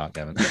you were going to talk,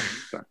 Kevin.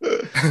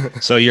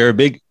 So you're a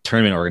big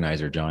tournament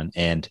organizer, John,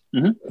 and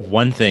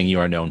one thing you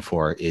are known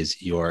for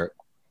is your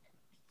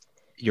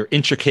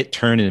intricate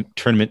tournament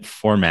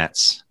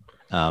formats,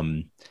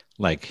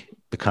 like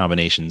the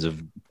combinations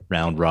of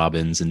round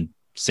robins and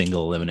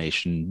single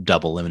elimination,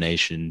 double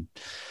elimination,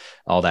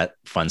 all that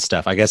fun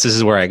stuff. I guess this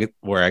is where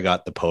I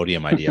got the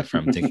podium idea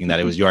from, thinking that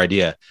it was your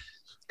idea,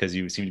 because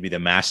you seem to be the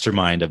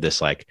mastermind of this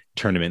like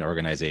tournament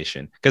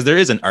organization, because there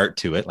is an art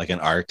to it, like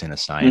an art and a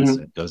science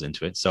that goes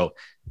into it. So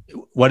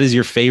what is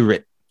your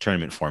favorite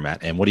tournament format,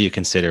 and what do you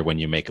consider when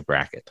you make a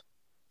bracket?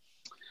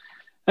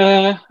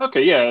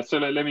 Okay, yeah. So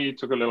let me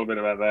talk a little bit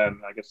about that,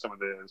 and I guess some of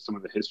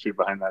the history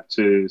behind that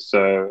too.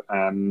 So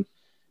when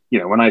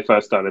I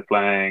first started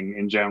playing,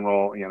 in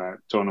general,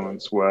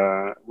 tournaments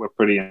were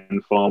pretty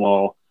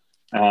informal.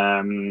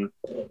 Some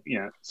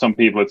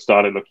people had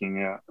started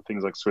looking at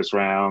things like Swiss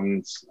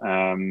rounds,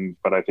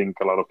 but I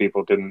think a lot of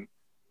people didn't,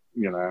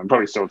 and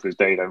probably still to this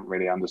day don't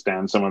really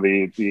understand some of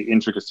the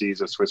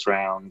intricacies of Swiss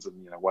rounds,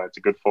 and why it's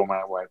a good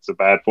format, why it's a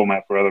bad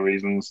format for other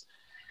reasons.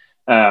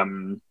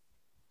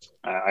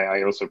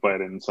 I also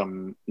played in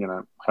some,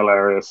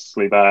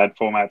 hilariously bad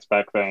formats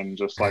back then,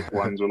 just like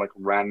ones with like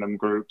random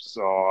groups.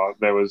 Or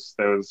there was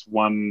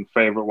one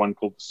favorite one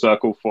called the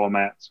circle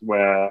format,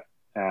 where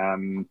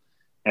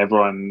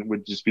everyone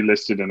would just be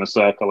listed in a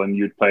circle, and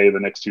you'd play the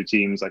next two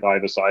teams like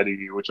either side of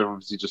you, which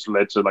obviously just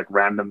led to like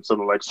random sort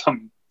of like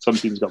some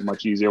teams got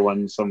much easier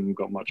ones, some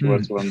got much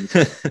worse ones.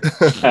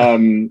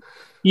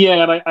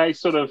 Yeah, and I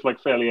sort of like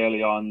fairly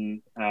early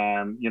on,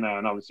 you know,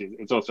 and obviously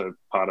it's also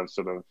part of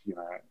sort of, you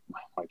know,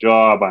 my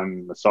job.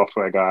 I'm a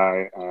software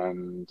guy,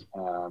 and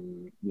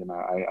you know,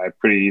 I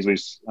pretty easily,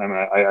 and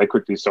I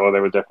quickly saw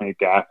there was definitely a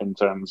gap in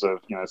terms of,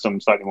 you know,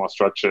 some slightly more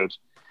structured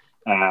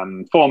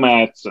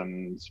formats,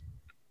 and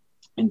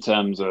in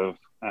terms of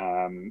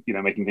you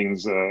know, making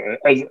things a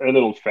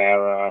little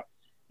fairer.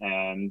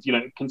 And, you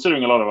know,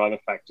 considering a lot of other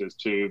factors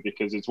too,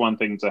 because it's one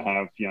thing to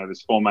have, you know,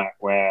 this format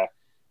where,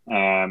 you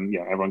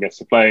know, everyone gets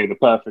to play the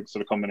perfect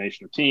sort of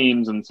combination of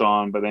teams and so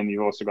on. But then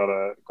you've also got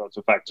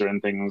to factor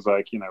in things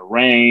like, you know,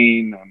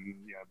 rain and,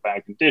 you know,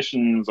 bad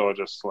conditions, or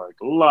just like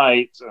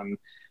light and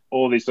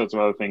all these sorts of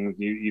other things.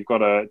 You've got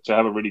to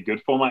have a really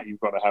good format. You've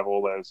got to have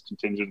all those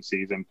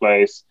contingencies in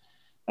place.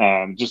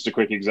 Just a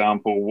quick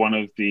example, one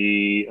of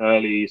the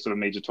early sort of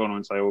major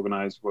tournaments I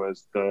organized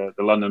was the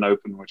London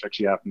Open, which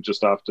actually happened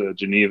just after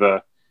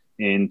Geneva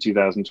in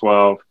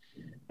 2012.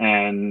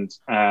 And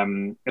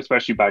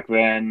especially back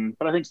then,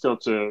 but I think still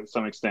to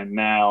some extent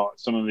now,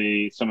 some of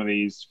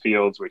these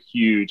fields were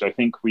huge. I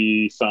think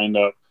we signed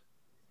up,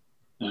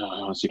 I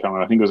honestly can't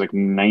remember, I think it was like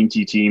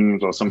 90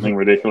 teams or something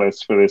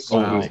ridiculous for this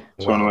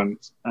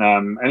tournament.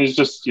 And it's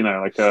just, you know,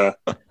 like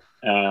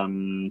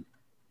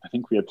I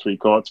think we had 3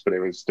 courts, but it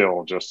was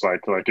still just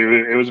like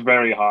it was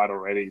very hard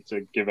already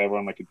to give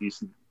everyone like a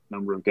decent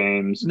number of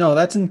games. No,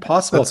 that's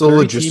impossible. That's a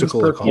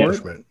logistical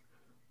accomplishment.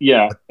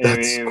 Yeah,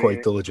 that's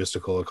quite the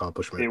logistical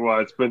accomplishment. It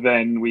was, but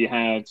then we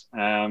had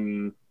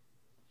on,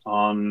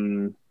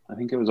 I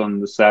think it was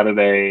on the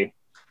Saturday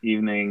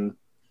evening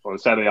or the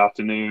Saturday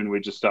afternoon, we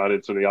just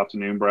started sort of the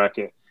afternoon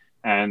bracket,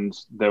 and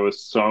there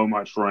was so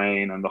much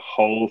rain, and the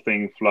whole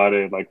thing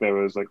flooded. Like there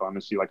was like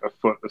honestly like a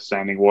foot of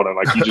standing water.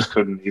 Like you just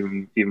couldn't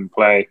even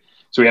play.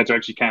 So we had to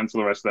actually cancel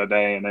the rest of that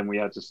day, and then we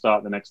had to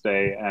start the next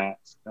day at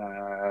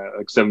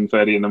like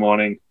 7:30 in the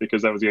morning,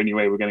 because that was the only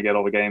way we were going to get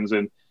all the games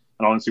in.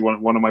 And honestly,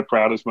 one of my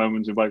proudest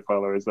moments in bike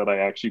polo is that I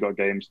actually got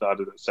games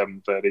started at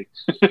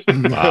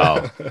 7:30.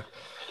 Wow,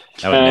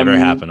 that would never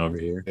happen over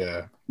here.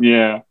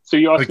 Yeah. So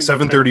you like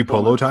 7:30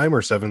 polo time, or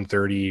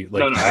 7:30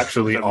 like no,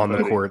 actually on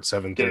the court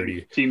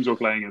 7:30. Teams were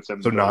playing at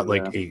 7:30. So not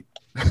like 8.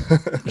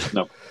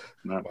 No.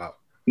 Wow.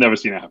 Never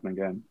seen it happen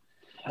again.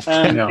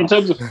 In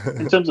terms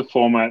of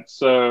format,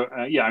 so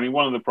yeah, I mean,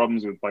 one of the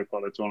problems with bike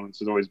polo tournaments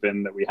has always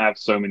been that we have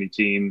so many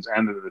teams,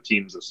 and that the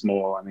teams are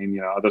small. I mean,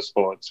 you know, other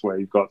sports where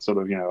you've got sort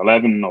of, you know,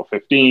 11 or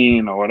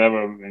 15 or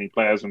whatever many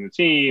players on the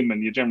team,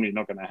 and you're generally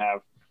not going to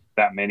have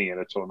that many at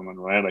a tournament,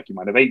 right? Like you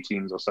might have 8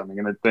 teams or something,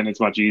 and then it's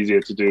much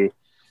easier to do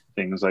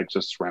things like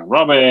just round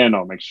robin,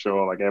 or make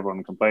sure like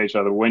everyone can play each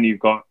other. When you've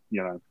got,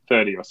 you know,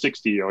 30 or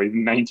 60 or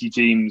even 90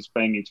 teams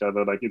playing each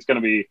other, like it's going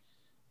to be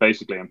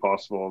basically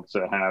impossible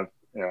to have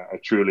a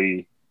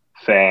truly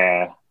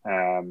fair,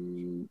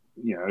 you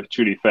know, a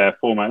truly fair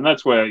format. And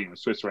that's where, you know,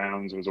 Swiss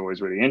rounds was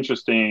always really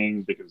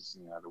interesting, because,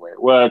 you know, the way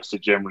it works, it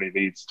generally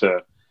leads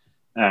to,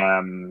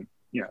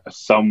 you know, a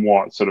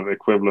somewhat sort of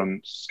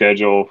equivalent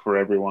schedule for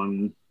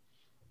everyone.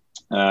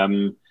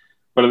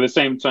 But at the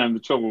same time,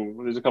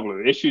 there's a couple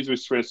of issues with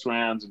Swiss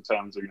rounds in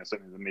terms of, you know,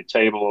 something in the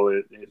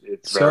mid-table.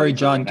 It's sorry,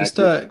 John, just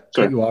to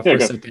cut you off for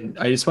a second.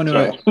 I just want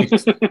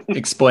to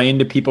explain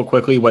to people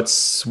quickly what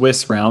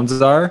Swiss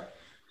rounds are.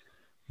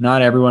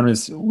 Not everyone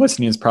who's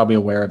listening is probably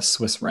aware of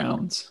Swiss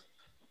rounds.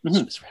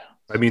 Mm-hmm. Swiss rounds.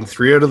 I mean,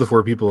 3 out of the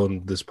 4 people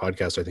on this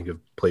podcast, I think, have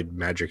played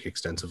Magic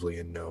extensively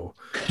and know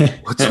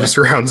what Swiss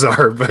rounds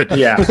are. But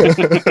yeah,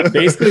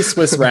 basically,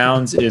 Swiss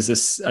rounds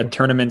is a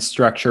tournament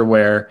structure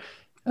where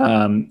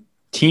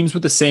teams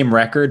with the same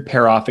record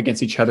pair off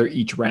against each other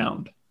each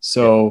round.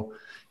 So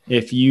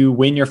if you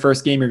win your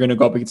first game, you're going to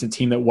go up against a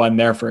team that won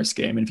their first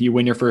game. And if you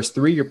win your first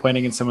 3, you're playing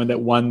against someone that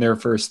won their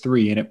first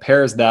 3. And it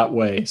pairs that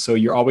way. So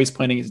you're always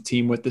playing against a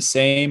team with the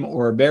same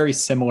or a very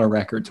similar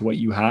record to what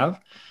you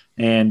have.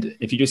 And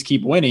if you just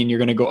keep winning, you're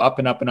going to go up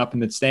and up and up in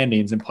the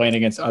standings and playing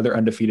against other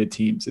undefeated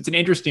teams. It's an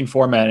interesting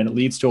format, and it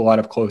leads to a lot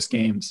of close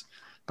games,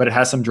 but it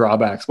has some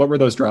drawbacks. What were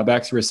those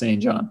drawbacks you were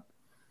saying, John?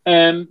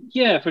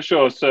 Yeah, for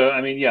sure. So, I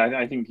mean, yeah,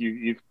 I think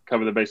you've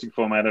covered the basic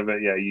format of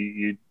it. Yeah,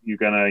 you're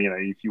gonna, you know,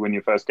 if you win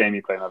your first game,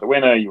 you play another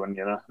winner. You win,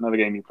 you know, another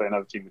game, you play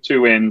another team with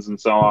 2 wins, and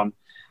so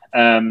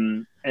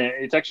on.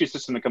 It's actually a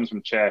system that comes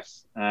from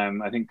chess.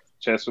 I think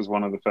chess was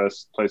one of the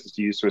first places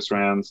to use Swiss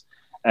rounds.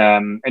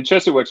 And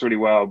chess, it works really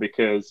well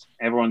because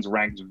everyone's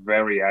ranked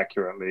very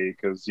accurately,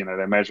 because, you know,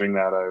 they're measuring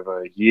that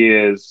over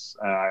years.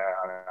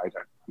 I'm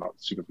not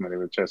super familiar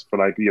with chess, but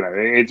like, you know,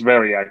 it's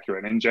very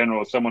accurate. In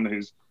general, someone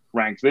who's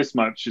ranked this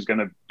much is going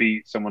to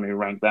beat someone who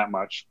ranked that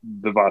much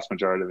the vast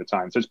majority of the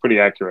time. So it's pretty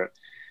accurate.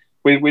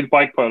 With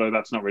bike polo,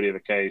 that's not really the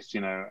case,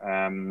 you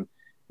know.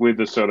 With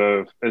the sort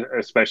of,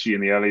 especially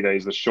in the early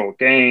days, the short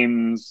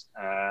games,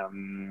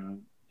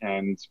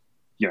 and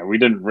we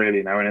didn't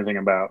really know anything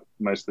about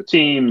most of the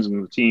teams,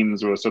 and the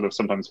teams were sort of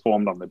sometimes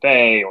formed on the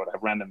day or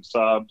have random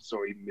subs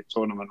or even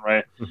mid-tournament,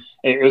 right?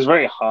 It was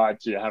very hard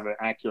to have an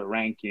accurate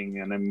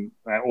ranking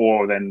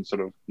or then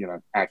sort of,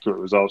 accurate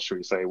results, should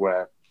we say,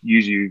 where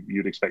usually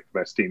you'd expect the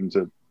best team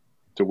to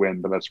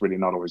win, but that's really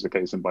not always the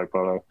case in bike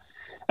polo.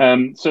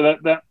 So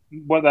that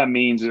what that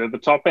means is at the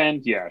top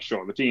end, yeah,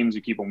 sure, the teams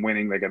who keep on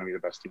winning, they're going to be the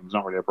best teams,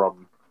 not really a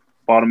problem.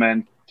 Bottom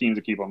end, teams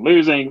that keep on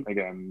losing,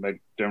 again, they're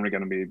generally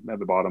going to be at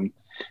the bottom.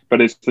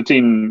 But it's the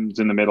teams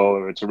in the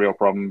middle, it's a real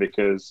problem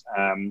because,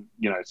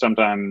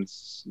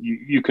 sometimes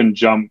you can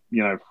jump,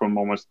 from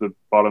almost the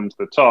bottom to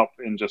the top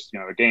in just,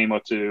 a game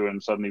or two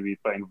and suddenly be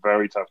playing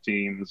very tough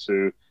teams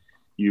who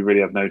you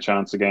really have no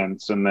chance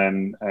against. And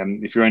then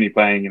if you're only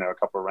playing, a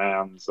couple of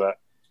rounds,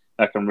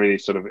 that can really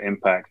sort of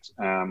impact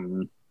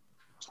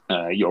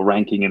your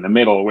ranking in the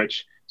middle,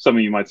 which some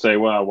of you might say,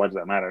 well, why does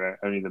that matter?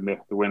 Only the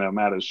winner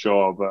matters,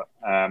 sure. But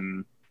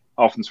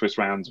often Swiss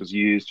Rounds was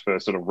used for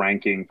sort of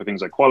ranking for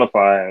things like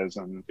qualifiers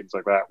and things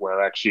like that,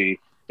 where actually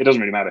it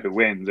doesn't really matter who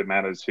wins. It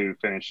matters who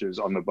finishes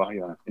on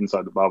the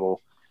inside the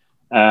bubble.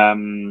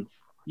 So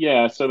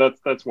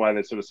that's why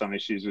there's sort of some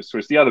issues with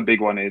Swiss. The other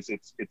big one is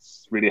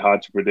it's really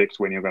hard to predict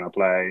when you're going to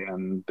play,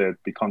 and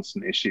there'd be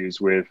constant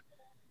issues with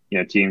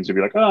teams would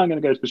be like, oh, I'm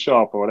going to go to the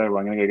shop or whatever.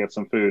 I'm going to go get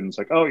some food. And it's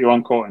like, oh, you're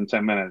on court in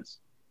 10 minutes.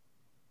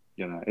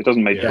 It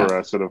doesn't make for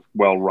a sort of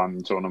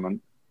well-run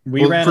tournament.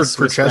 We ran a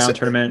Swiss round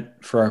tournament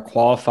for a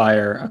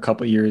qualifier a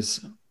couple of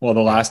years. Well,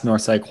 the last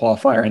Northside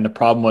qualifier. And the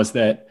problem was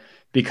that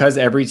because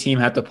every team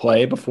had to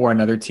play before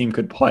another team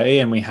could play,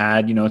 and we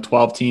had,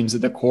 12 teams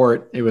at the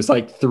court, it was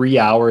like 3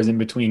 hours in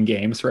between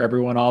games for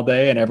everyone all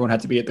day, and everyone had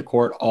to be at the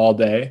court all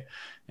day.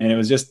 And it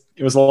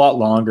was a lot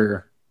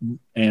longer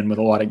and with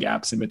a lot of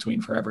gaps in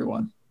between for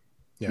everyone.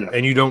 Yeah.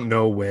 And you don't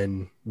know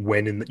when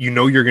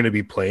you're going to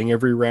be playing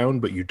every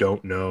round, but you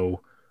don't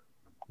know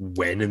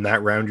when in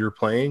that round you're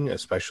playing,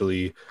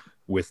 especially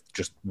with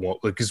just one,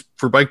 because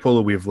for bike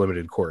polo, we have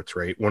limited courts,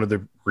 right? One of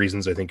the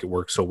reasons I think it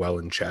works so well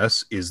in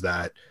chess is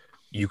that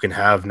you can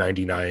have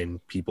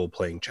 99 people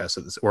playing chess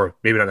at this, or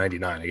maybe not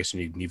 99, I guess you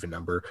need an even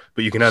number,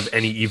 but you can have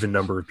any even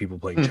number of people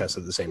playing chess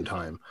at the same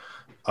time.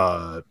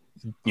 They're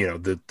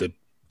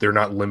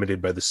not limited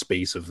by the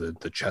space of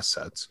the chess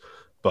sets,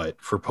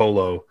 but for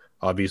polo,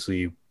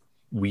 obviously,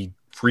 we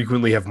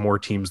frequently have more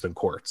teams than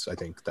courts. I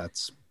think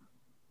that's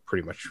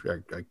pretty much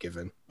a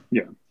given.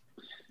 Yeah.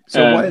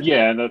 So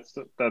that's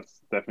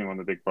definitely one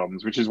of the big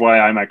problems, which is why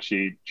I'm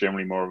actually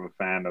generally more of a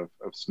fan of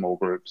small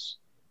groups,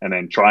 and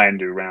then try and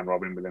do round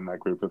robin within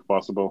that group if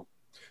possible.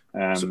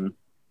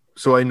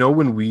 So I know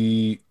when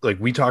we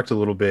talked a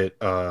little bit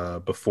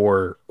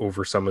before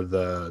over some of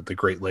the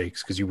Great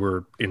Lakes, because you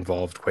were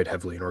involved quite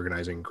heavily in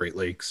organizing Great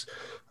Lakes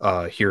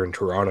here in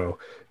Toronto.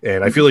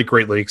 And I feel like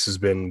Great Lakes has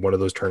been one of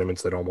those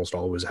tournaments that almost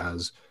always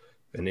has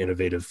an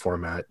innovative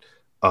format.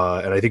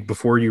 And I think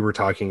before you were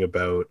talking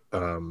about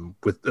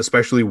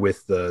especially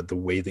with the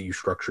way that you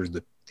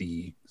structured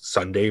the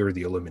Sunday or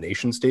the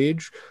elimination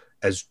stage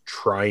as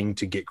trying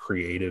to get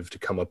creative to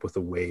come up with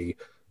a way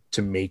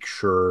to make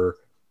sure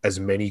as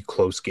many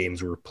close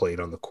games were played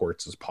on the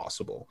courts as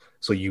possible.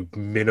 So you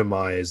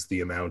minimize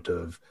the amount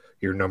of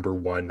your number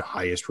one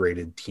highest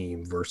rated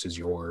team versus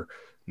your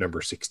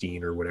number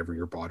 16 or whatever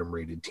your bottom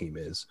rated team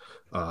is.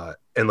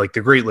 And like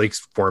the Great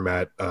Lakes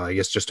format, I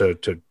guess just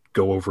to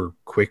go over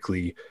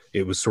quickly,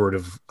 it was sort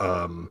of,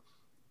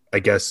 I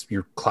guess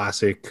your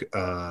classic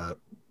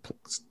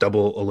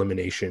double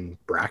elimination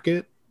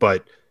bracket,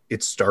 but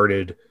it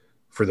started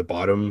for the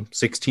bottom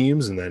 6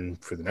 teams and then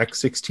for the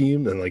next 6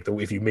 teams. And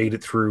if you made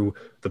it through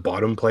the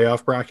bottom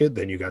playoff bracket,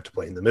 then you got to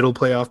play in the middle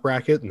playoff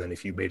bracket. And then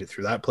if you made it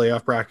through that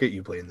playoff bracket,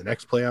 you play in the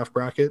next playoff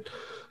bracket.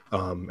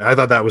 And I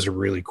thought that was a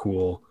really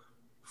cool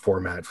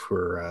format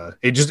for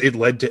it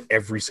led to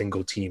every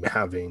single team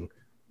having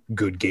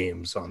good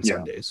games on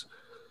Sundays.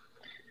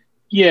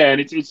 Yeah, and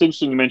it's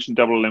interesting you mentioned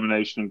double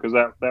elimination, because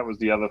that was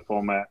the other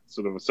format,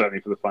 sort of certainly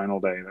for the final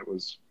day, that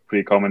was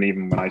pretty common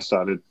even when I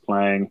started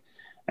playing.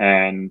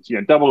 And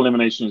double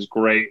elimination is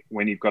great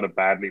when you've got a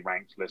badly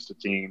ranked list of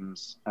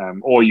teams,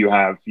 or you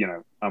have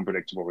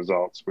unpredictable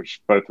results,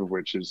 both of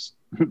which is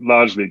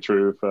largely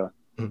true for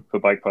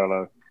bike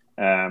polo,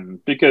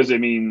 because it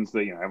means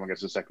that everyone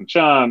gets a second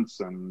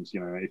chance, and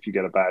if you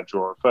get a bad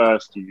draw at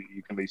first,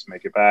 you can at least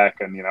make it back.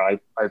 And I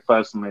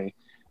personally,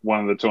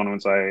 one of the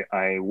tournaments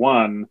I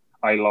won,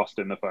 I lost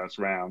in the first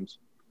round.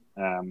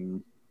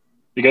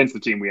 Against the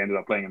team we ended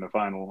up playing in the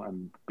final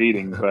and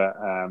beating, but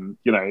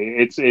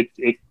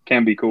it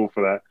can be cool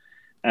for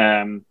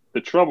that. The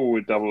trouble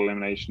with double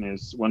elimination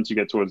is once you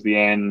get towards the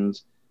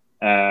end,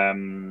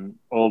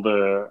 all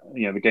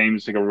the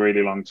games take a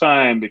really long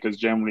time, because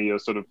generally you're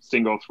sort of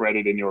single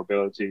threaded in your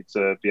ability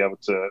to be able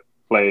to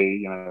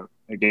play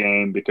a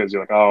game, because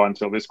you're like, oh,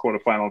 until this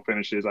quarterfinal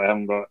finishes, I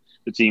haven't got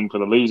the team for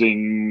the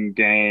losing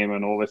game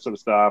and all this sort of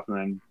stuff, and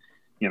then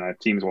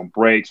teams want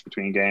breaks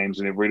between games,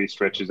 and it really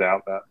stretches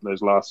out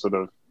those last sort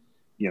of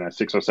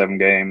 6 or 7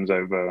 games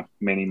over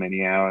many,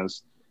 many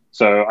hours.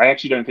 So I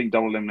actually don't think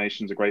double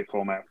elimination is a great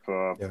format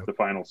for the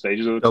final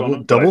stages of the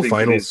tournament. Double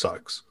final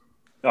sucks.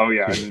 Oh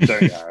yeah,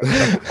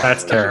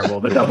 That's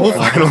terrible. The double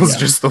final is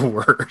just the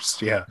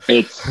worst. Yeah,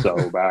 it's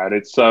so bad.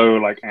 It's so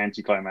like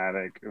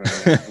anticlimactic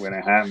when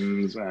it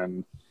happens,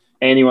 and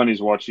anyone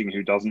who's watching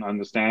who doesn't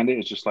understand it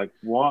is just like,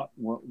 what?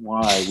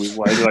 Why?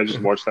 Why did I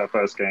just watch that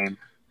first game?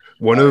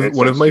 One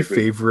of my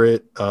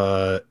favorite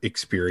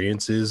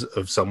experiences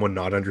of someone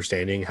not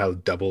understanding how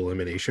double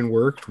elimination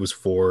worked was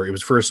for a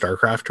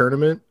StarCraft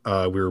tournament.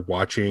 We were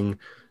watching.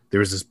 There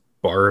was this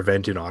bar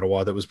event in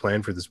Ottawa that was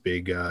planned for this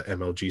big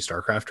MLG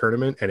StarCraft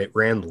tournament, and it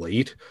ran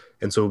late,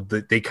 and so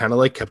they kind of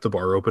like kept the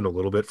bar open a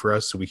little bit for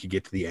us so we could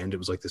get to the end. It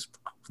was like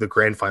the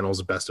grand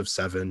finals, best of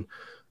 7,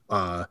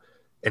 and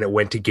it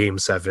went to game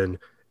 7,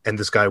 and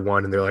this guy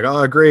won, and they're like,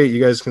 "Oh, great,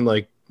 you guys can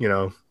like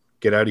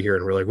get out of here."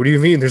 And we're like, "What do you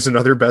mean? There's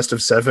another best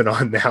of 7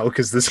 on now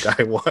because this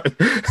guy won."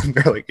 And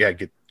they're like, "Yeah,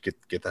 get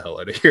the hell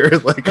out of here!"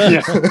 Like,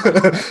 like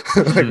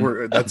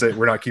that's it.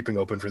 We're not keeping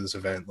open for this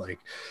event. Like,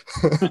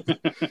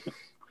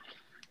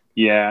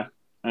 yeah.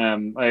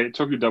 I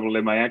talk to double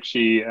elim. I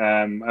actually,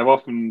 I've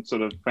often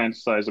sort of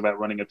fantasized about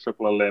running a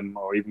triple elim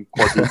or even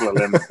quadruple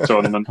elim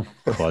tournament.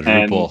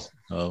 Quadruple.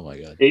 Oh my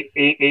god.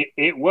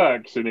 It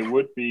works, and it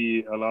would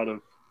be a lot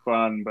of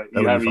fun, but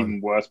you have even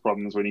worse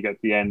problems when you get to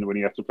the end when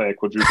you have to play a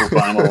quadruple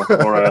final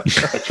or a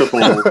triple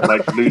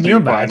like losing. Can you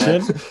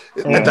imagine?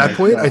 Final. At that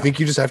point, I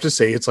think you just have to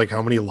say it's like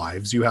how many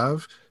lives you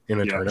have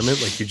in a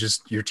tournament. Like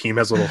your team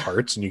has little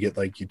hearts, and you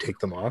take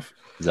them off.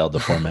 Zelda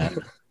format.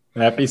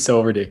 That'd be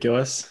so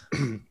ridiculous.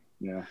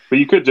 Yeah, but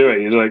you could do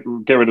it. You like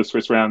get rid of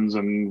Swiss rounds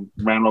and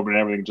round robin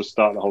and everything. Just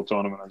start the whole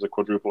tournament as a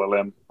quadruple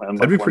elim. And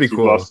that'd be pretty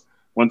cool.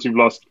 Once you've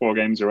lost 4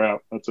 games, you're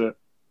out. That's it.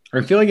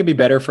 I feel like it'd be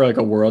better for like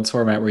a Worlds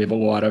format where you have a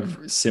lot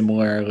of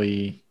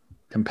similarly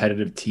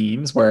competitive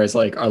teams, whereas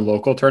like our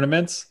local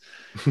tournaments,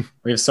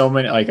 we have so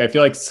many. Like I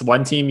feel like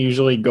one team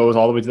usually goes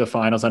all the way to the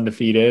finals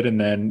undefeated, and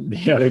then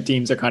the other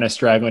teams are kind of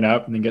straggling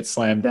up and then get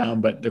slammed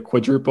down. But the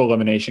quadruple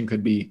elimination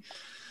could be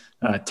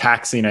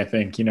taxing, I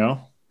think. Yeah.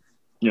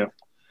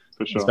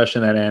 For sure.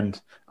 Especially in that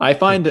end.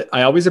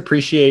 I always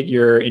appreciate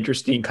your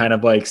interesting kind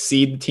of like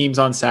seed teams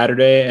on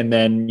Saturday, and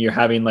then you're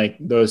having like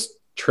those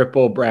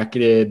triple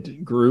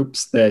bracketed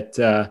groups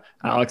that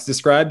Alex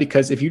described,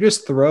 because if you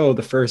just throw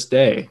the first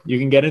day, you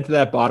can get into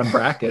that bottom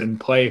bracket and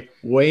play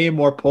way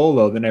more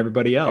polo than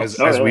everybody else.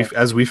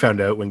 As we found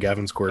out when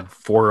Gavin scored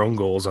 4 own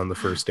goals on the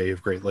first day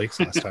of Great Lakes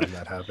last time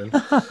that happened.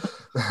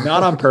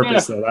 Not on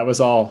purpose though. That was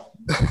all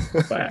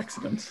by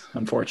accident,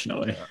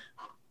 unfortunately.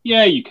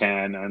 Yeah, you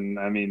can, and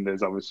I mean,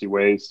 there's obviously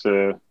ways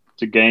to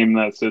game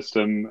that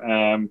system.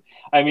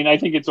 I mean, I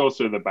think it's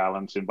also the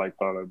balance in bike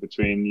polo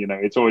between,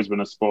 it's always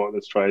been a sport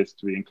that tries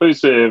to be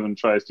inclusive and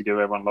tries to give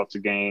everyone lots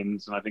of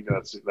games, and I think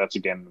that's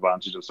again an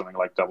advantage of something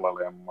like double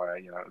elim, where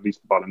at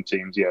least the bottom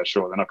teams,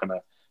 sure, they're not going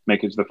to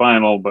make it to the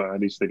final, but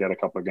at least they get a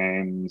couple of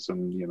games,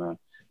 and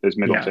there's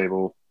middle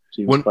table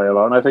teams play a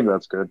lot, and I think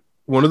that's good.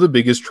 One of the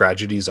biggest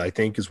tragedies, I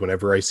think, is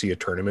whenever I see a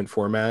tournament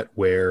format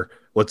where,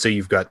 let's say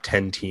you've got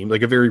 10 teams,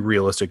 like a very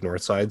realistic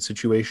Northside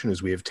situation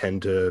is we have 10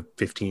 to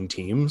 15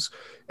 teams.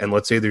 And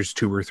let's say there's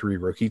 2 or 3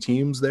 rookie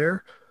teams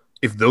there.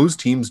 If those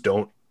teams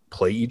don't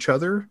play each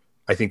other,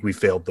 I think we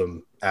failed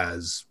them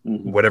as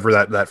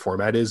whatever that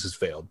format is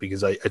failed,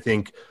 because I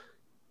think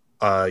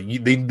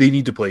they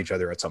need to play each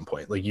other at some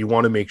point. Like you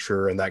want to make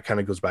sure, and that kind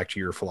of goes back to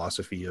your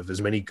philosophy of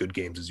as many good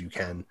games as you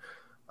can.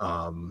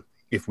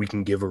 If we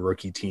can give a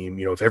rookie team,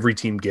 if every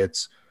team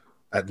gets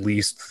at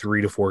least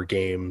 3 to 4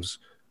 games,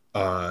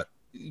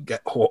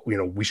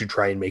 we should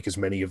try and make as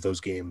many of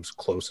those games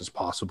close as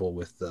possible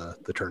with the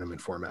tournament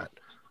format.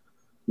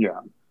 Yeah,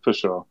 for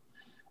sure.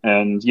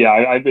 And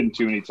I've been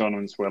to many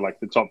tournaments where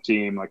like the top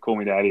team, like Call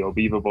Me Daddy or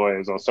Beaver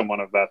Boys or someone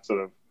of that sort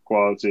of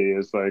quality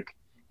is like,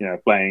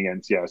 playing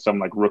against, some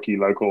like rookie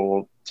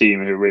local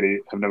team who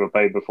really have never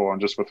played before and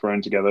just were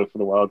thrown together for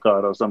the wild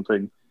card or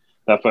something.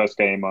 That first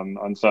game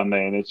on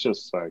Sunday, and it's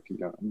just like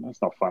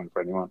that's not fun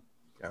for anyone.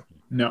 Yeah,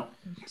 no,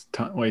 it's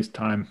waste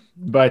time.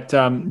 But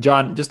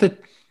John, just to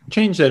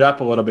change it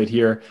up a little bit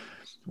here,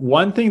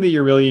 one thing that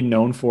you're really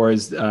known for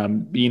is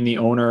being the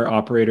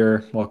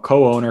co-operator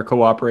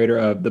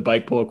of the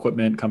bike polo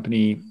equipment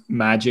company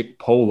Magic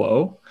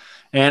Polo,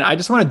 and I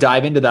just want to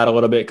dive into that a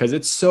little bit because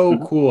it's so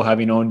cool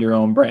having owned your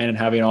own brand and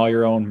having all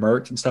your own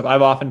merch and stuff.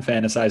 I've often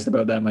fantasized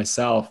about that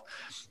myself.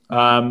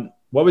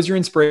 What was your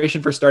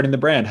inspiration for starting the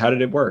brand? How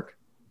did it work?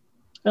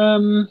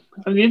 The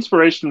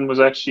inspiration was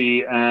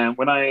actually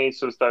when I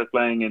sort of started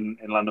playing in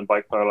London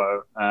bike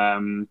polo.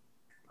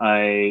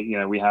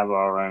 We have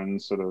our own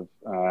sort of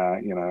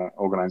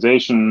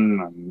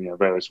organization and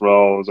various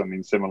roles. I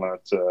mean,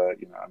 similar to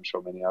I'm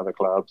sure many other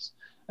clubs.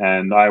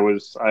 And I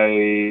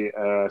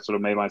sort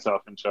of made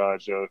myself in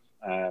charge of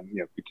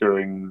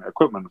procuring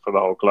equipment for the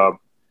whole club.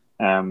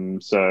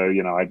 So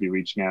I'd be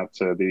reaching out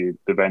to the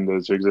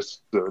vendors who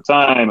existed at the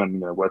time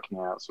and working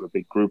out sort of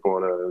big group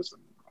orders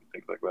and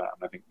things like that.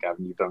 And I think,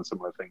 Gavin, you've done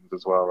similar things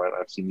as well, right?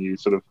 I've seen you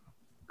sort of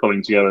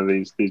pulling together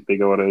these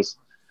big orders.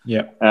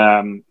 Yeah.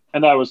 And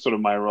that was sort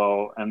of my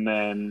role. And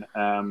then,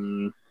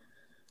 I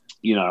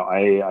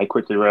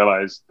quickly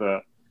realized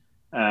that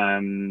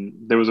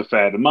there was a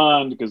fair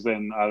demand because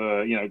then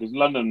because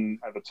London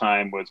at the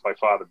time was by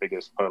far the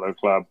biggest polo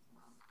club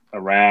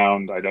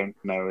around. I don't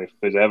know if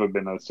there's ever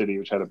been a city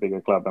which had a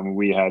bigger club. I mean,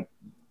 we had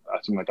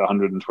something like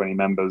 120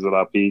 members at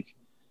our peak.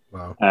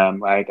 Wow.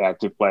 Like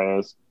active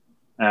players.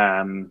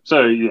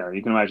 So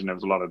you can imagine there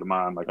was a lot of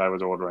demand. Like I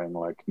was ordering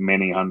like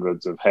many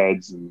hundreds of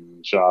heads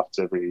and shafts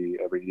every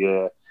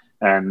year.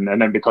 And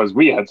then because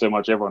we had so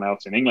much, everyone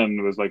else in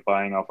England was like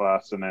buying off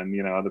us, and then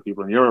other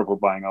people in Europe were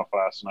buying off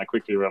us. And I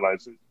quickly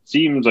realized it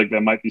seems like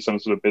there might be some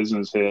sort of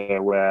business here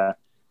where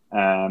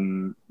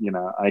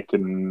I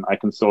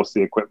can source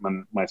the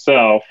equipment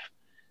myself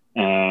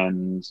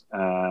and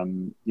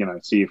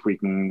see if we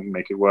can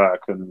make it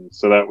work. And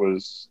so that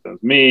was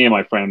me and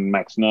my friend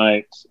Max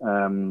Knight.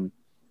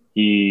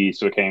 He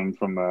sort of came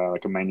from a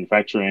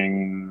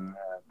manufacturing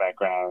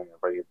background, a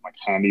very like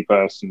handy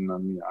person,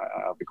 and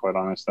I'll be quite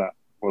honest, that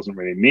wasn't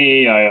really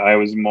me. I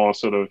was more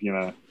sort of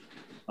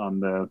on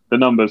the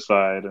numbers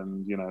side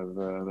and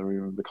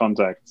the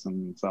contacts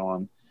and so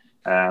on.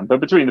 But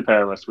between the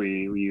pair of us,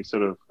 we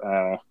sort of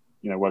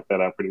worked that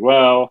out pretty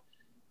well.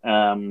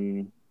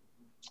 So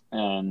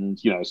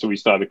we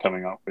started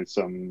coming up with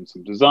some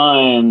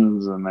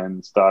designs, and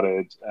then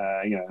started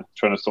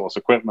trying to source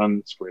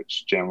equipment,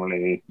 which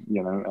generally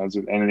as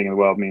with anything in the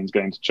world means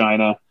going to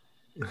China.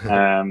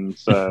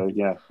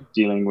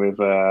 Dealing with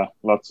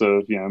lots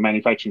of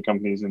manufacturing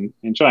companies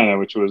in China,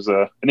 which was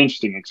an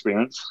interesting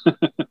experience.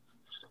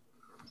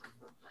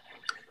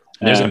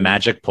 There's a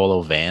Magic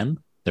Polo van.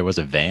 There was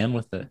a van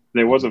with the.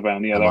 There was a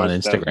van. Yeah, I'm on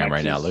Instagram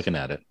right now looking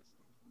at it.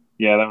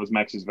 Yeah, that was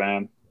Max's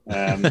van.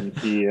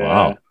 He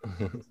wow.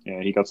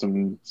 He got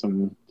some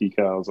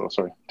decals, or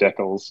sorry,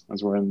 decals,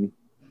 as we're in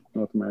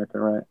North America,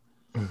 right?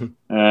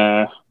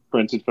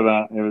 Printed for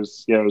that. It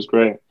was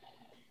great.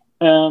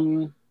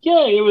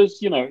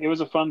 It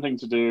was a fun thing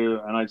to do,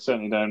 and I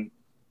certainly don't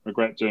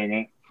regret doing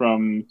it.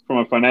 From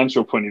a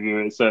financial point of view,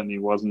 it certainly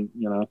wasn't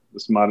the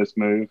smartest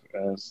move,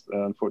 as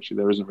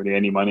unfortunately there isn't really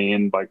any money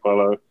in bike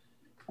polo,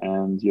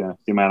 and the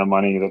amount of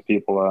money that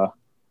people are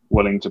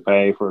willing to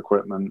pay for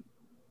equipment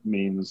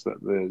means that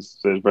there's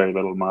very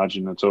little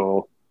margin at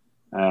all.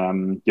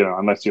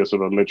 Unless you're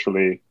sort of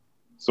literally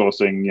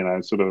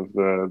sourcing sort of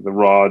the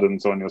rod and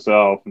so on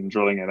yourself and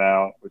drilling it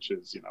out, which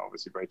is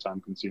obviously very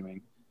time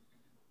consuming.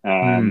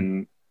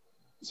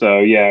 So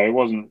it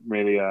wasn't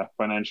really a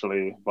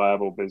financially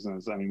viable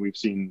business. I mean, we've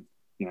seen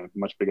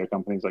much bigger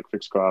companies like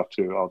Fixcraft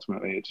who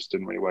ultimately it just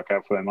didn't really work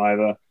out for them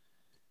either.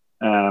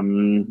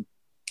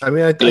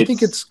 I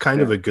think it's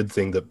kind of a good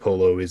thing that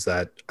polo is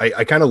that.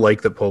 I kind of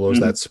like that polo is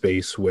that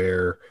space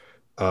where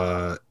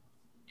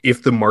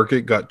if the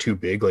market got too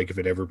big, like if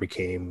it ever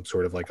became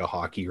sort of like a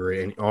hockey or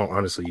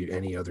honestly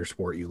any other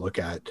sport you look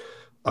at,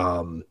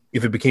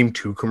 if it became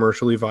too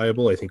commercially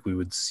viable, I think we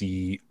would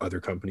see other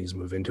companies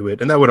move into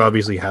it, and that would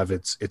obviously have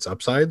its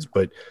upsides.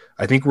 But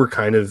I think we're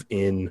kind of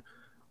in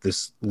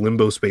this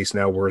limbo space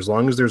now, where as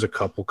long as there's a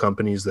couple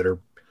companies that are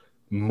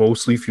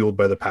mostly fueled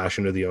by the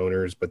passion of the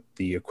owners, but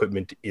the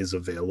equipment is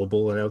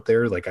available and out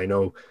there, like I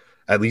know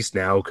at least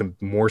now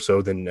more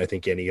so than I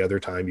think any other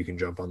time, you can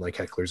jump on like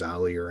Heckler's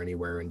Alley or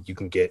anywhere and you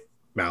can get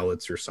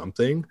mallets or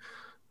something.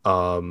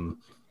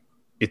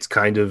 It's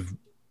kind of,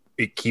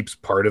 it keeps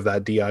part of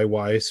that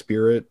DIY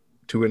spirit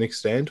to an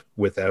extent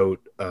without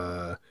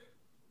I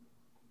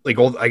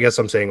guess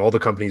I'm saying all the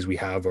companies we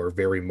have are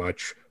very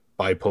much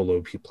by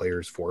polo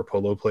players for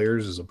polo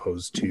players, as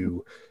opposed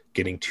to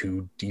getting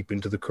too deep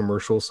into the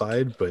commercial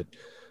side. But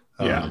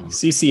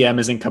CCM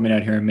isn't coming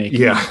out here and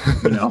making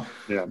I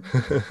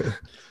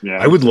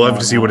would love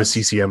to see what a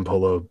CCM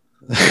polo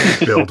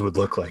build would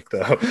look like,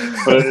 though.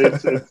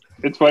 But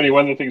it's funny,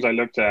 one of the things I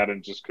looked at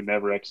and just could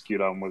never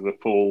execute on was a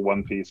full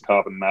one-piece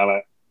carbon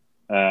mallet.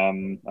 I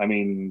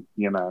mean,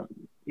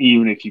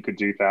 even if you could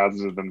do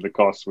thousands of them, the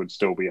cost would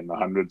still be in the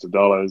hundreds of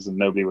dollars, and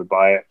nobody would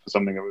buy it for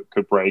something that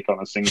could break on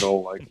a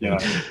single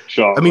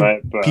shot. I mean,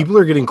 right? But people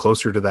are getting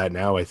closer to that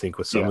now, I think,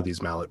 with some of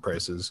these mallet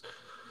prices.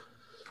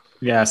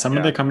 Yeah, some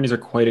of the companies are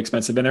quite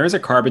expensive, and there is a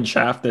carbon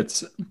shaft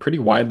that's pretty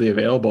widely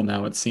available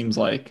now, it seems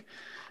like.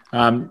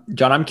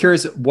 John, I'm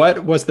curious,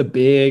 what was the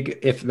big,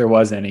 if there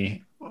was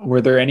any,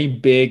 were there any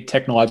big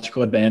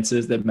technological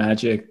advances that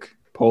Magic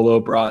Polo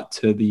brought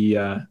to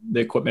the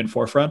equipment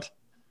forefront?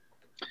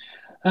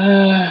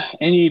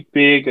 Any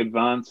big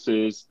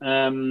advances?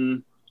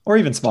 Or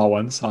even small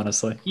ones,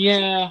 honestly.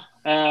 Yeah.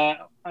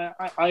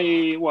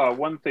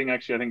 One thing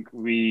actually I think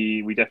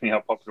we definitely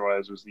helped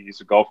popularize was the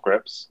use of golf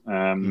grips.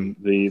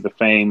 The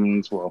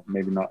famed, well,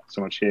 maybe not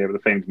so much here, but the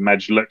famed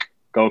Majlik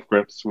golf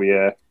grips. We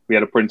had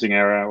a printing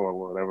error or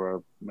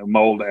whatever, a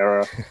mold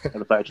error at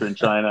the factory in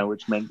China,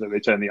 which meant that they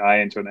turned the I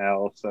into an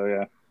L.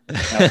 So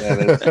out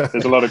there,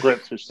 there's a lot of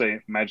grips which say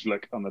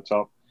Majlik on the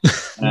top.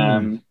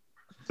 So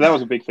that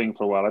was a big thing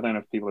for a while. I don't know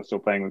if people are still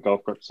playing with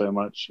golf grips so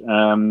much.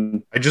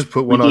 I just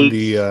put one on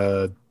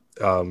the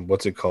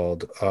what's it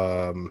called?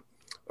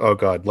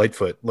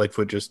 Lightfoot.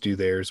 Lightfoot just do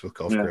theirs with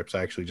golf grips.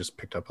 I actually just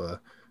picked up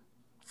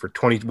for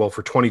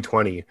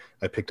 2020.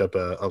 I picked up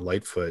a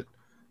Lightfoot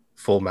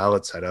full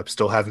mallet setup.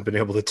 Still haven't been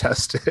able to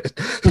test it.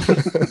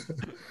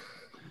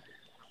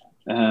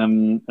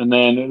 And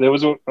then there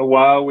was a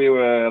while we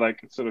were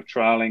like sort of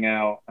trialing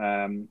out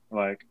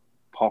like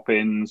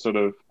pop-in sort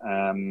of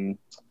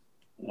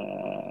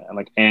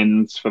like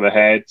ends for the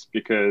heads,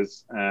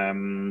 because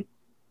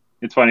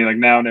it's funny, like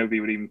now nobody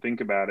would even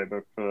think about it,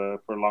 but for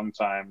a long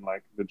time,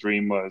 like the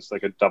dream was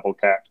like a double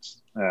capped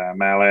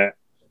mallet.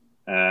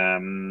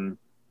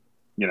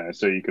 You know,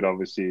 so you could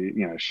obviously,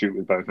 you know, shoot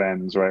with both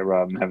ends, right,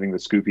 rather than having the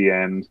scoopy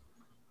end.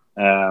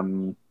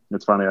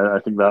 It's funny. I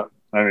think that,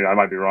 I mean, I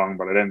might be wrong,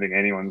 but I don't think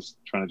anyone's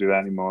trying to do that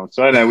anymore.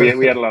 So I know we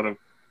had a lot of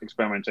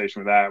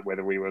experimentation with that,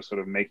 whether we were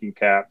sort of making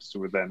caps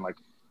with then like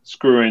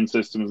screw-in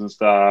systems and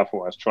stuff,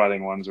 or I was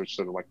trialing ones which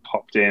sort of like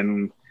popped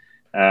in.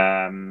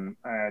 None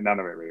of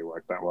it really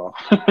worked that well.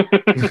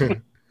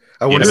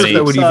 I wonder if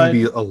that would even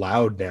be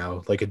allowed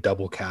now, like a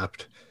double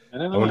capped.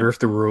 I wonder if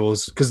the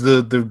rules, because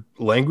the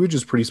language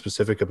is pretty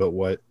specific about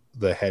what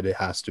the head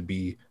has to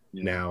be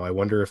now. I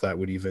wonder if that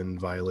would even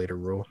violate a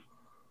rule.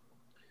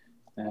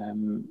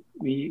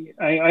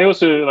 I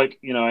also, like,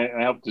 you know,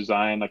 I helped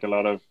design like a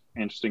lot of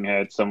interesting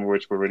heads, some of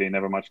which were really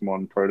never much more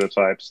than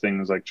prototypes,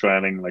 things like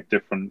trialing like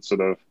different sort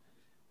of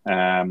you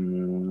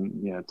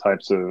know,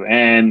 types of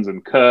ends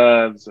and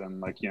curves, and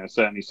like, you know,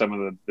 certainly some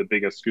of the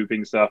bigger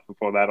scooping stuff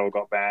before that all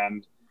got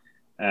banned.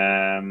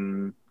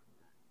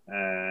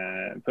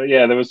 But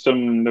yeah, there was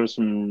some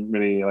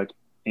really like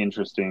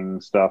interesting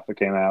stuff that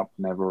came out,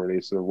 never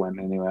really sort of went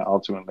anywhere.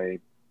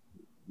 Ultimately,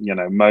 you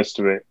know, most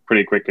of it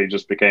pretty quickly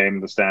just became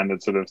the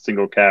standard sort of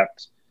single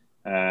capped,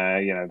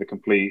 you know, the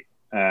complete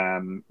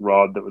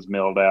rod that was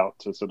milled out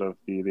to sort of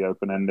the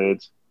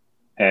open-ended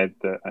head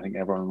that I think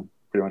everyone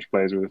pretty much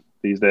plays with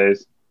these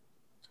days.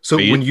 So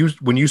when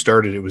you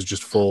started, it was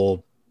just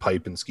full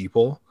pipe and ski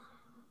pole?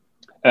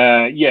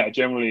 Yeah,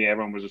 generally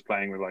everyone was just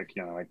playing with like,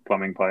 you know, like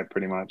plumbing pipe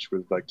pretty much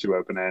with like two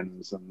open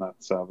ends, and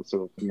that's how we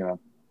sort of, you know,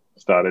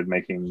 started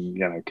making,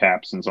 you know,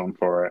 caps and so on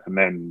for it. And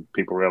then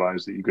people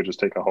realized that you could just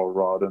take a whole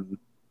rod and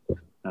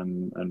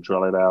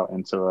drill it out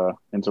into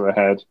a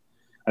head.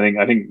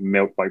 I think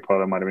Milk Bike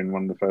Potter might have been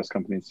one of the first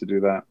companies to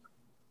do that.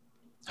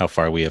 How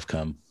far we have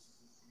come.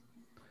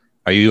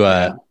 Are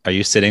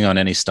you sitting on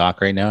any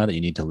stock right now that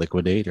you need to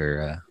liquidate,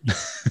 or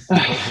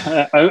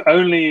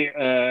only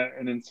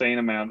an insane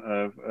amount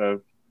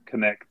of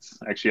Connects?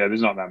 Actually, yeah,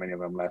 there's not that many of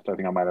them left. I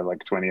think I might have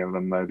like 20 of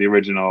them. The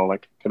original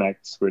like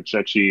Connects, which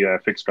actually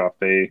Fixcraft,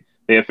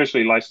 they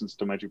officially licensed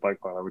to Magic Bike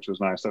Parlor, which was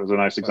nice. That was a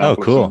nice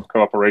example of some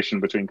cooperation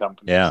between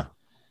companies. Yeah.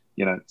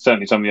 You know,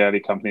 certainly some of the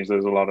early companies,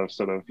 there's a lot of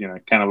sort of, you know,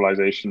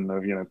 cannibalization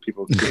of, you know,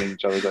 people stealing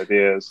each other's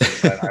ideas.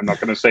 And I'm not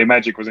going to say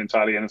Magic was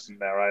entirely innocent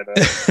there either.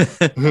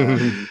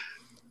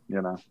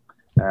 You know,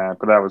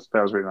 but that was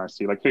really nice to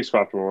see. Like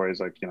Fixcraft were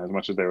always like, you know, as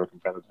much as they were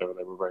competitive,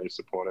 they were very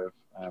supportive.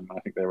 I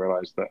think they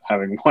realized that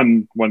having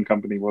one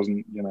company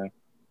wasn't, you know,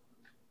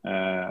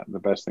 the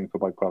best thing for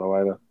Bike Polo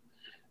either.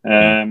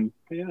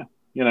 But yeah,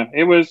 you know,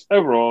 it was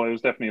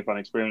definitely a fun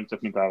experience.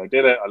 Definitely glad I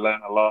did it. I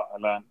learned a lot. I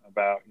learned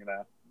about, you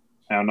know,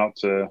 how not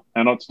to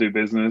do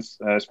business,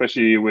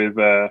 especially with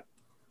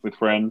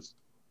friends.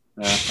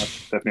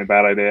 That's definitely a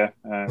bad idea.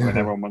 When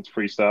everyone wants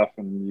free stuff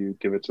and you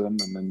give it to them,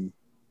 and then,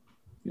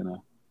 you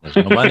know, there's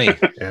no money.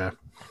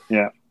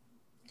 Yeah.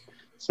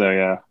 So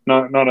yeah,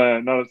 not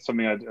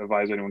something I'd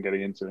advise anyone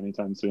getting into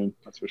anytime soon.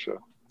 That's for sure.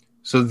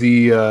 So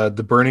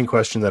the burning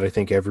question that I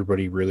think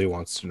everybody really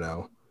wants to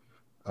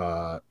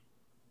know,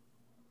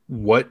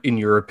 what in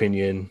your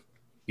opinion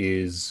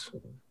is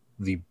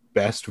the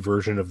best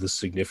version of the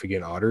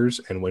Significant Otters,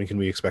 and when can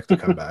we expect to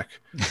come back?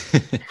 This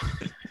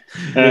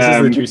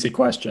is the juicy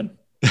question.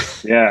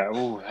 Yeah,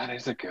 that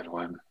is a good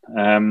one.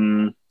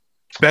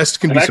 Best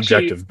can be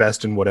subjective.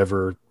 Best in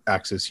whatever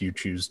axis you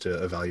choose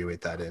to evaluate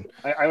that in.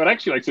 I would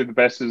actually like to say the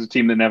best is a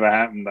team that never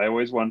happened. I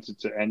always wanted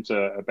to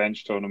enter a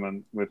bench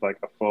tournament with like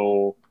a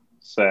full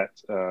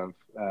set of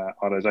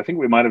otters. I think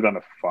we might have done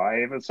a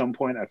 5 at some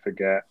point. I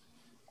forget.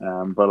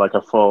 But like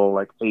a full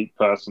like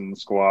 8-person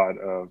squad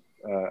of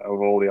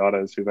all the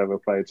otters who've ever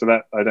played. So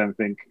that I don't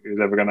think is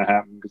ever going to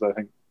happen, because I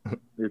think a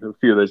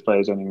few of those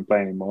players don't even play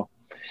anymore.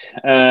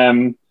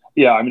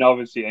 Yeah, I mean,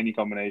 obviously any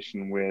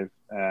combination with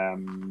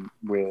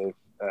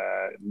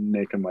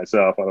Nick and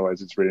myself,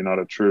 otherwise it's really not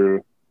a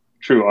true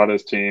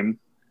Otters team.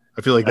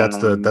 I feel like that's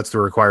the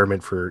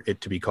requirement for it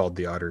to be called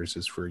the Otters,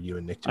 is for you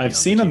and Nick to be I've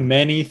seen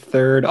many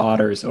third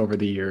Otters over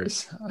the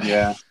years.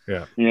 Yeah.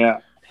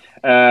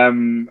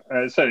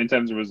 Certainly in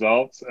terms of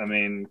results, I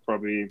mean,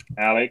 probably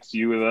Alex,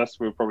 you with us,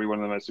 were probably one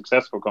of the most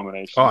successful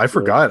combinations. Oh, I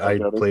forgot I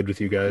played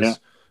with you guys.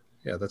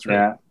 Yeah, that's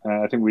right.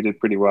 Yeah, I think we did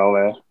pretty well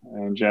there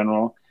in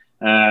general.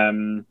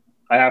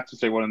 I have to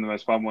say one of the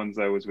most fun ones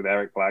though was with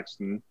Eric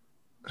Blackston.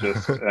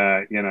 Just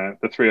you know,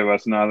 the three of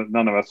us, none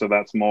of us are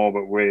that small,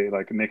 but we,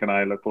 like, Nick and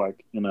I look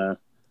like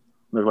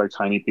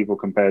tiny people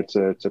compared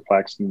to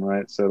Plaxton,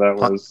 right? So that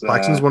was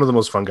Plaxton's one of the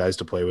most fun guys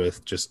to play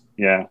with, just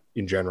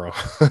in general.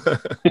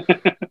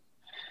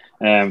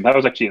 That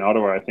was actually in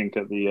Ottawa, I think,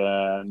 at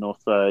the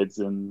North Sides,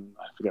 and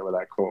I forget where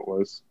that court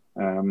was.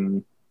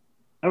 That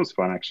was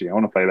fun, actually. I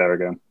want to play there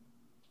again.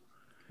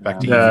 Back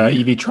to the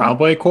EV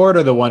Tremblay court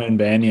or the one in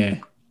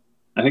Vanier?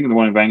 I think the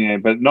one in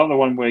Vanier, but not the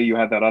one where you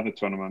had that other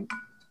tournament.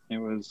 It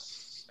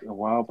was a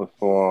while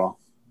before.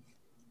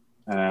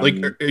 Like,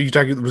 are you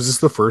talking? Was this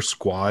the first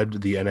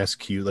squad, the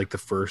NSQ, like the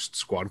first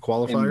squad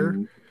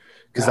qualifier?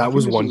 Because that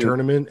was one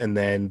tournament, and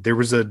then there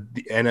was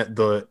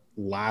the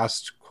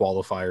last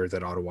qualifier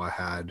that Ottawa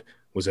had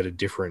was at a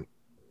different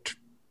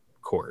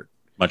court.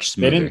 Much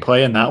smoother. They didn't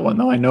play in that one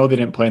though. I know they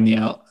didn't play in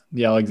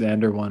the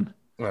Alexander one.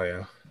 Oh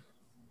yeah.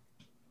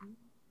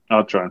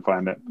 I'll try and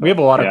find it. We have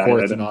a lot of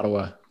courts in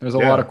Ottawa. There's a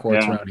lot of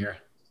courts around here.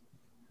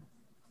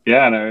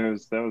 Yeah, no,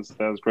 that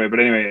was great. But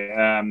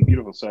anyway,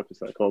 beautiful surface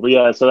that court. But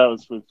yeah, so that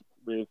was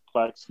with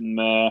Claxton.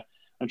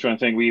 I'm trying to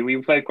think.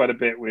 We played quite a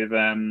bit with.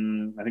 I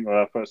think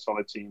our first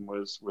solid team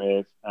was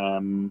with.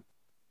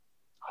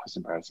 It's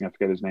embarrassing. I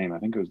forget his name. I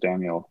think it was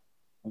Daniel.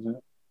 Was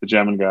it the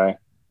German guy?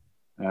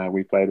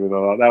 We played with a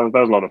lot. That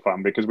was a lot of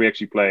fun because we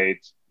actually played,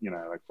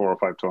 like 4 or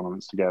 5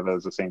 tournaments together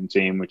as the same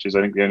team, which is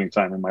I think the only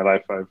time in my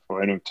life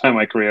or any time in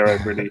my career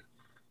I've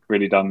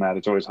really done that.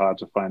 It's always hard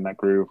to find that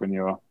groove when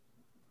you're,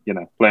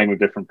 playing with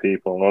different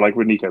people. Or like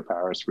with Nico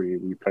Paris,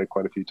 we played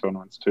quite a few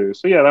tournaments too.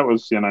 So yeah, that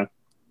was,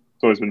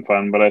 it's always been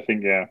fun. But I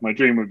think my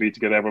dream would be to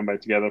get everyone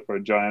back together for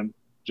a giant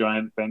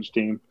bench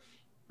team.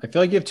 I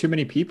feel like you have too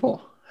many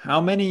people.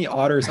 How many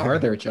otters are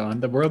there,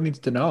 John? The world needs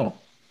to know.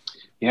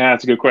 Yeah,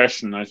 it's a good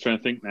question. I was trying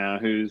to think now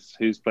who's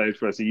played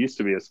for us. It used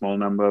to be a small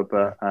number,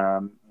 but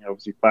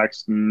obviously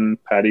Claxton,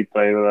 Paddy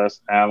played with us,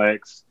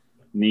 Alex,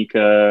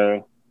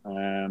 Nico,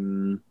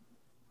 the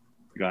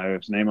guy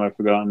whose name I've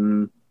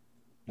forgotten.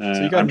 So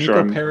you got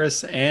Nico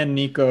Paris and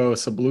Nico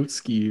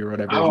Sablutsky or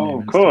whatever. Oh,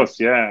 of course,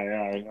 yeah.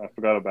 I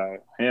forgot about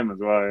him as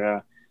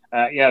well.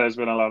 Yeah, there's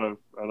been a lot of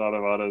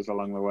others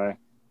along the way.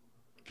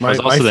 My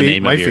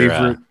favorite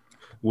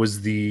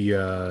was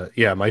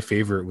my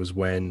favorite was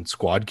when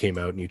Squad came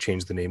out and you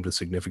changed the name to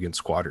Significant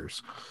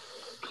Squatters.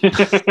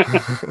 It's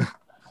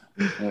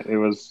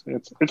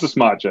a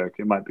smart joke.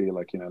 It might be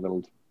like a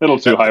little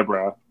too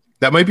highbrow.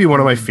 That might be one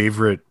of my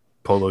favorite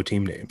polo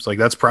team names. Like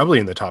that's probably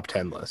in the top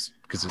 10 list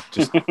because it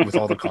just with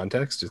all the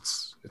context,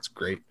 it's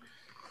great.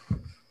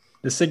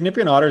 The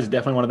Significant Otter is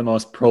definitely one of the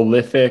most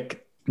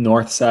prolific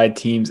north side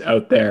teams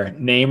out there.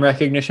 Name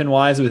recognition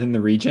wise within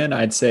the region,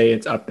 I'd say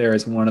it's up there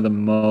as one of the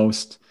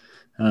most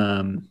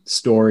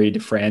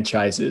storied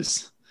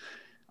franchises.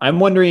 I'm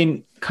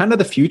wondering kind of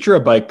the future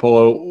of bike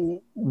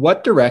polo.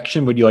 What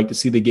direction would you like to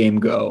see the game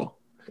go?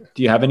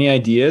 Do you have any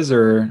ideas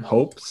or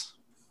hopes?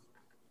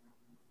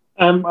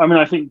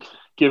 I think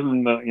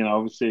given that,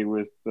 obviously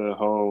with the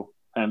whole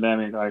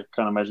pandemic, I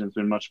can't imagine there's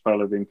been much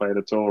polo being played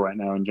at all right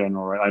now in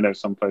general, right? I know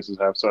some places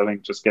have, so I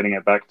think just getting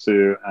it back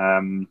to,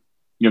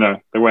 the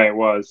way it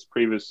was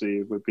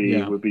previously would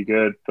be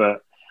good.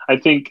 But I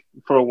think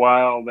for a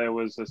while there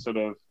was a sort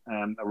of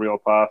a real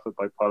path that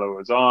bike polo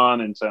was on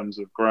in terms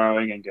of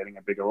growing and getting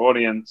a bigger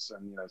audience,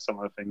 and some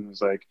of the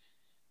things like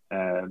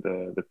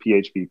the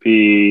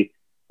PHBP,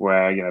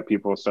 where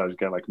people started to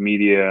get like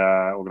media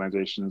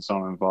organizations and so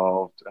on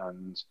involved,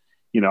 and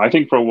I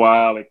think for a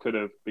while it could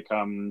have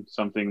become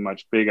something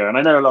much bigger. And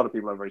I know a lot of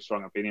people have very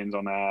strong opinions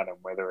on that and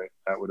whether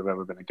that would have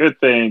ever been a good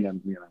thing,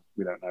 and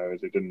we don't know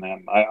as it didn't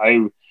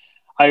happen.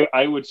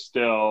 I would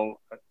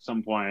still at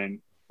some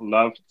point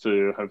love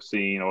to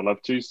see,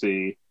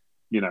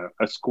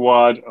 a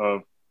squad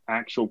of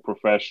actual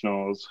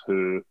professionals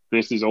who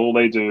this is all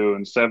they do,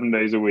 and 7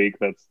 days a week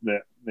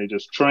they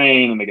just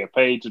train and they get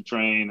paid to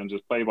train and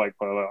just play bike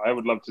polo. I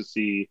would love to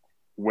see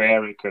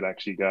where it could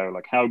actually go,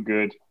 like how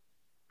good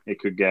it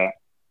could get,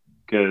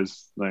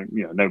 because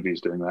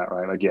nobody's doing that,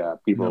 right? Like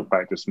people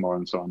practice more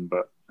and so on,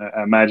 but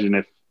imagine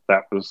if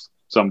that was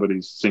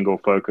somebody's single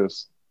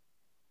focus.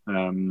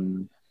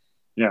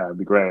 It'd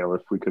be great. Or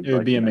if we could, it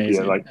would be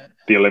amazing. Like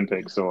the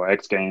Olympics or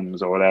X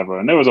Games or whatever.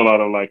 And there was a lot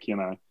of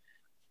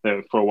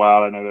for a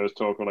while I know there was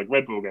talk of like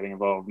Red Bull getting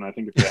involved, and I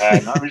think if they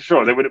had, I'm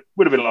sure there would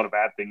have been a lot of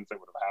bad things that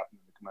would have happened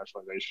in the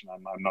commercialization.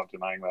 I'm not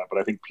denying that, but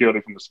I think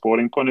purely from the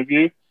sporting point of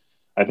view,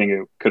 I think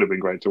it could have been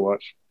great to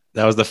watch.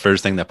 That was the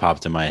first thing that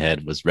popped in my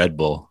head was Red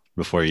Bull.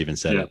 Before you even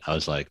said it, I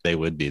was like, they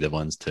would be the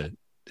ones to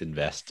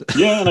invest.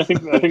 Yeah, and I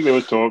think there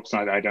was talks.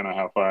 I don't know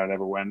how far it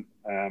ever went,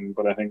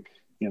 but I think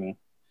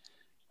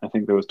I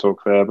think there was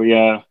talk there.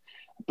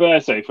 But I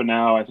say for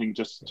now, I think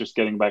just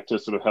getting back to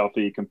sort of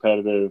healthy,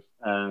 competitive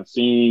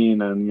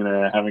scene, and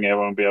having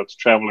everyone be able to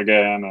travel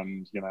again,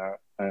 and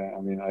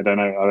I don't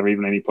know, are there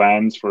even any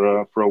plans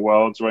for a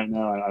Worlds right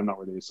now? I'm not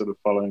really sort of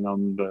following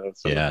on the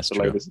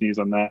latest news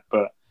on that,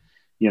 but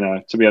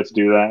to be able to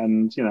do that,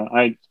 and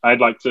I'd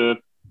like to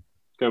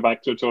go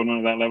back to a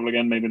tournament at that level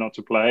again, maybe not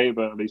to play,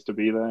 but at least to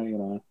be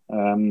there.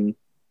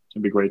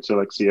 It'd be great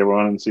to see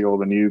everyone and see all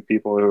the new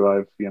people who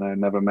I've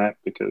never met,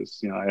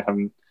 because I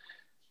haven't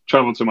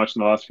traveled so much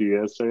in the last few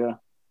years. So yeah,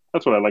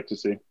 that's what I'd like to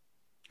see.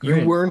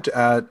 You weren't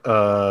at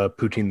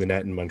Poutine the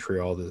Net in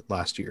Montreal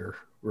last year,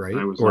 right?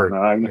 I was.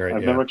 I've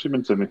never actually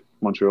been to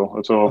Montreal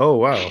at all. Oh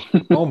wow!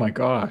 Oh my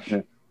gosh!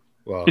 Yeah.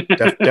 Well,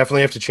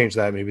 definitely have to change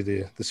that. Maybe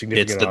the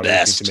significant audience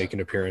needs to make an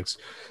appearance.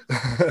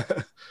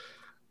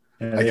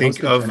 I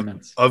think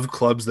of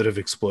clubs that have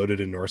exploded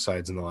in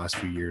Northsides in the last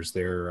few years,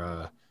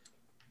 they're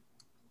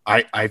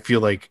I feel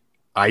like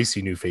I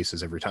see new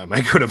faces every time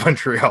I go to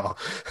Montreal.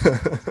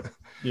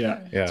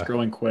 Yeah, it's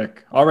growing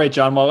quick. All right,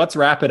 John. Well, let's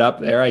wrap it up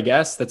there, I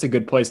guess. That's a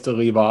good place to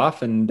leave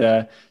off.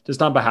 And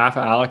just on behalf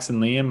of Alex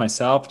and Liam,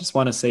 myself, just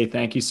want to say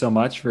thank you so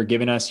much for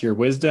giving us your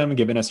wisdom,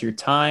 giving us your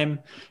time.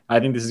 I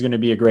think this is going to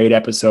be a great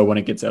episode when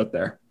it gets out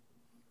there.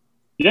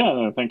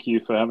 Yeah, thank you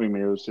for having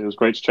me. It was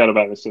great to chat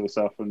about this sort of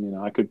stuff, and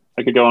I could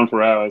go on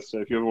for hours. So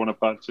if you ever want a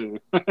part two,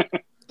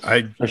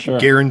 I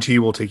guarantee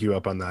we'll take you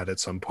up on that at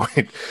some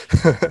point.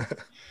 For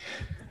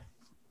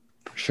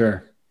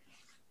sure.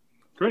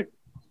 Great.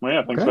 Well,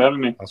 yeah, thanks for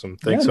having me. Awesome.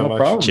 Thanks so much.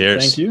 Problem.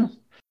 Cheers. Thank you.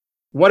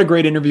 What a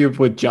great interview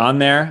with John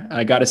there.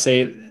 I got to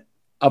say,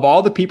 of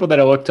all the people that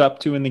I looked up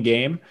to in the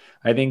game,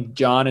 I think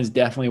John is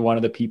definitely one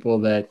of the people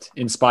that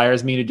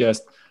inspires me to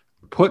just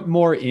put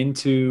more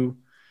into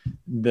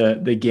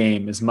the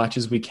game as much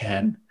as we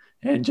can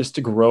and just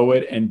to grow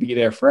it and be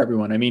there for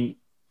everyone. I mean,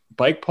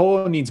 bike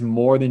polo needs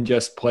more than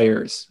just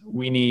players.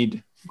 We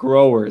need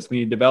growers, we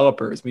need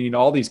developers, we need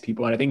all these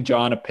people. And I think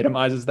John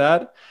epitomizes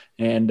that.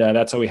 And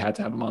that's why we had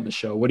to have him on the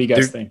show. What do you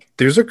guys think?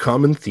 There's a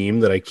common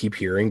theme that I keep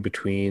hearing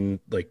between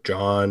like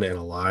John and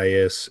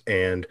Elias.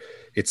 And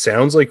it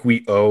sounds like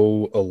we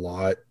owe a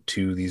lot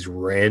to these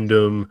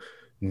random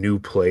new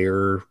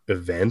player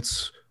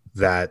events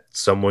that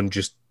someone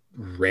just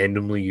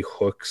randomly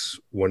hooks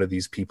one of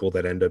these people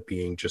that end up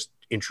being just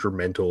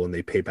instrumental and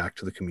they pay back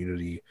to the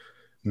community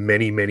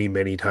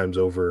many times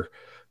over.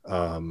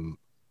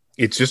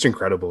 It's just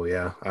incredible.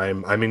 Yeah.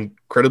 I'm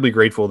incredibly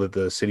grateful that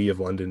the City of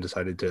London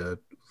decided to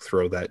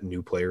throw that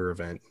new player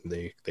event.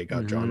 They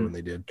got John when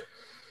they did.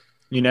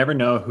 You never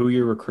know who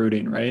you're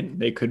recruiting, right?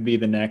 They could be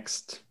the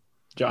next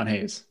John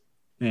Hayes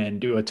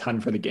and do a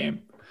ton for the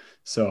game.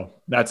 So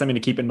that's something to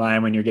keep in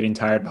mind when you're getting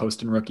tired of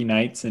hosting rookie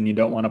nights and you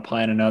don't want to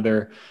plan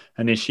another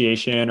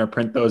initiation or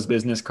print those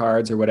business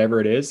cards or whatever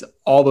it is.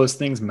 All those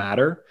things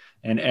matter.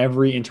 And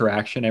every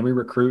interaction, every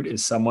recruit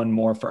is someone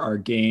more for our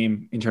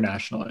game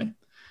internationally.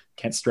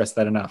 Can't stress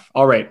that enough.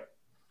 All right.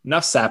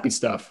 Enough sappy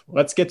stuff.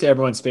 Let's get to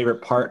everyone's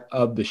favorite part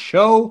of the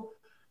show,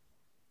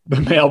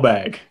 the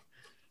mailbag.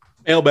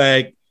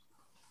 Mailbag.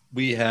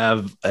 We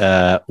have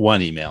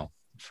one email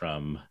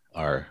from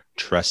our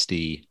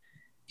trusty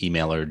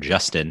emailer,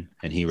 Justin,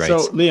 and he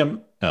writes... So,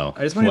 Liam, I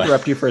just want to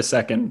interrupt you for a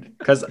second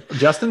because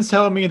Justin's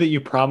telling me that you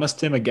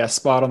promised him a guest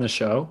spot on the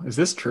show. Is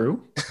this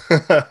true?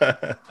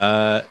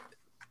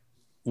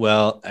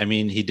 Well, I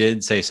mean, he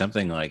did say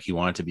something like he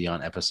wanted to be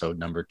on episode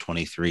number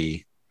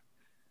 23.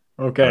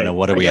 Okay. I don't know,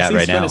 what are we at right now?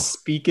 He's going to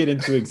speak it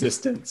into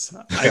existence.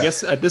 I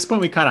guess at this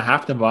point we kind of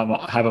have to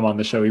have him on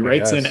the show. He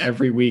writes in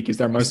every week. He's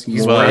our most.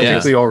 He's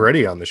practically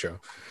already on the show.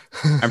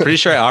 I'm pretty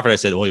sure I offered. I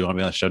said, "Well, you want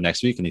to be on the show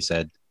next week?" And he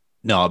said,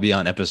 "No, I'll be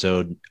on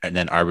episode," and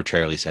then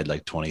arbitrarily said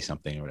like 20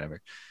 something or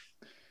whatever.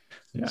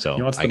 Yeah. So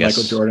he wants the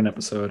Michael Jordan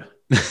episode.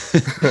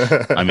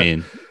 I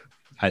mean,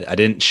 I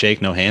didn't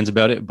shake no hands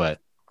about it, but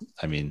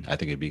I mean, I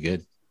think it'd be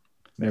good.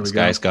 This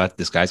guy's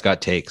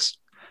got takes.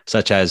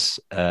 Such as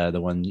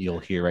the one you'll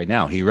hear right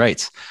now. He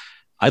writes,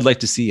 I'd like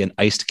to see an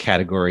iced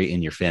category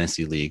in your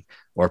fantasy league,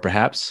 or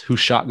perhaps who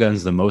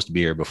shotguns the most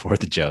beer before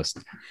the joust.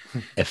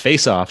 A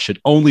face-off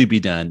should only be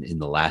done in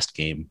the last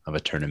game of a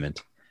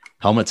tournament.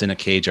 Helmets in a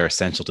cage are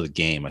essential to the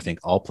game. I think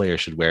all players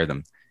should wear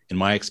them. In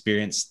my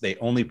experience, they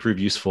only prove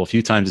useful a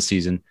few times a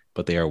season,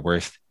 but they are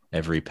worth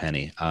every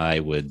penny. I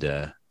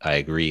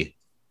agree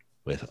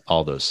with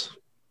all those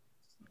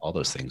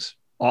things.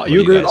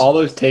 You agree with all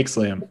those takes,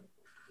 Liam?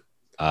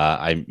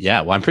 I'm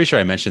pretty sure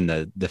I mentioned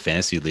the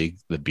fantasy league,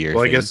 the beer.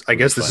 Well, I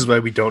guess this is why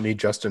we don't need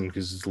Justin,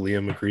 because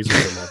Liam agrees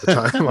with him all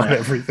the time on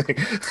everything.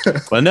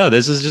 Well, no,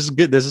 this is just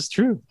good. This is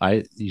true.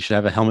 You should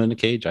have a helmet in a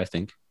cage, I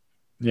think.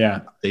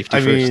 Yeah. Safety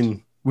first.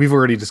 Mean, we've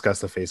already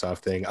discussed the face-off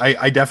thing.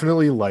 I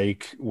definitely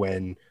like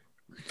when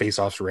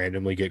face-offs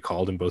randomly get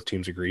called and both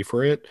teams agree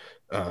for it.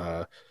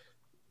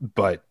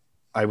 But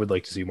I would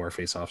like to see more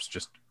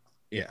face-offs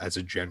as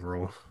a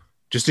general.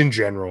 Just in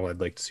general, I'd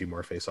like to see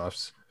more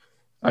face-offs.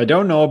 I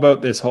don't know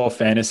about this whole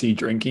fantasy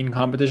drinking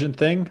competition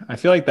thing. I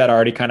feel like that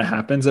already kind of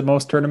happens at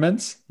most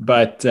tournaments,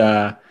 but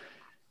it'd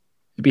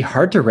be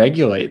hard to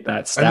regulate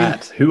that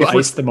stat. Who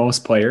iced the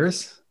most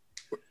players?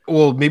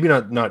 Well, maybe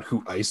not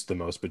who iced the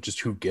most, but just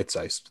who gets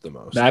iced the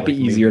most. That'd be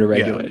easier to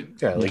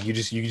regulate. Yeah, like you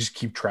just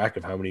keep track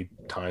of how many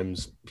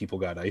times people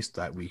got iced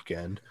that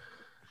weekend,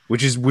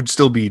 which would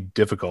still be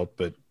difficult,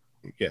 but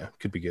yeah,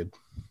 could be good.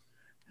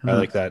 I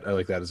like that. I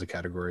like that as a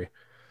category.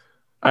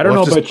 I don't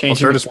know about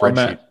changing the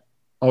format.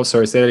 Oh,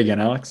 sorry. Say that again,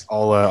 Alex.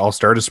 I'll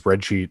start a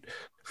spreadsheet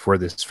for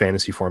this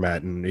fantasy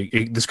format, and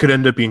this could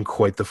end up being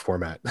quite the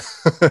format.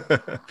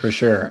 For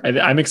sure.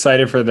 I'm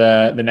excited for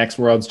the next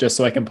Worlds just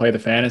so I can play the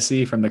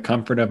fantasy from the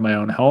comfort of my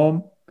own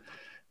home.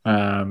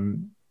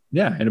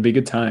 Yeah, it'll be a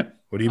good time.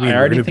 What do you mean? I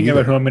already think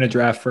about who I'm going to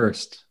draft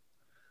first.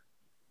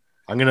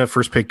 I'm going to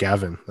first pick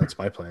Gavin. That's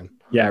my plan.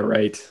 Yeah,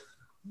 right.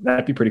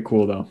 That'd be pretty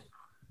cool, though.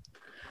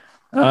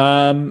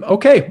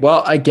 Okay,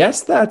 well, I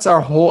guess that's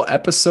our whole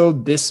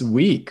episode this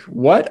week.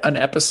 What an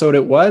episode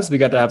it was. We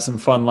got to have some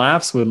fun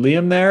laughs with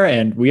Liam there,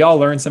 and we all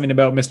learned something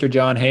about Mr.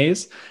 John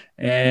Hayes.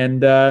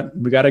 And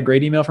we got a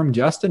great email from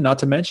Justin, not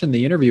to mention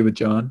the interview with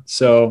John.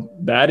 So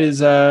that is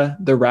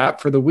the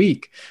wrap for the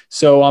week.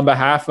 So on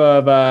behalf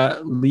of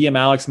Liam,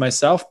 Alex,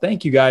 myself,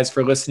 thank you guys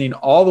for listening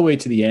all the way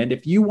to the end.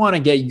 If you want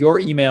to get your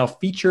email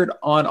featured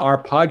on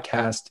our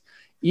podcast,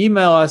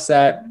 email us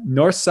at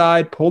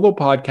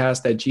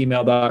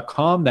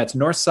northsidepolopodcast@gmail.com. That's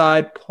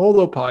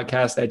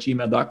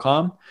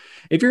northsidepolopodcast@gmail.com.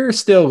 If you're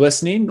still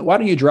listening, why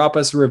don't you drop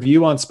us a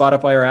review on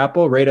Spotify or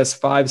Apple, rate us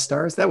 5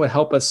 stars. That would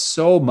help us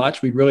so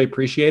much. We'd really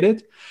appreciate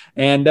it.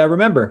 And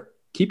remember,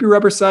 keep your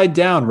rubber side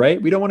down,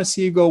 right? We don't want to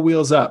see you go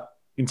wheels up.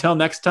 Until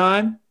next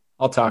time,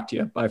 I'll talk to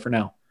you. Bye for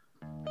now.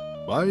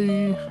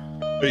 Bye.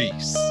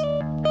 Peace.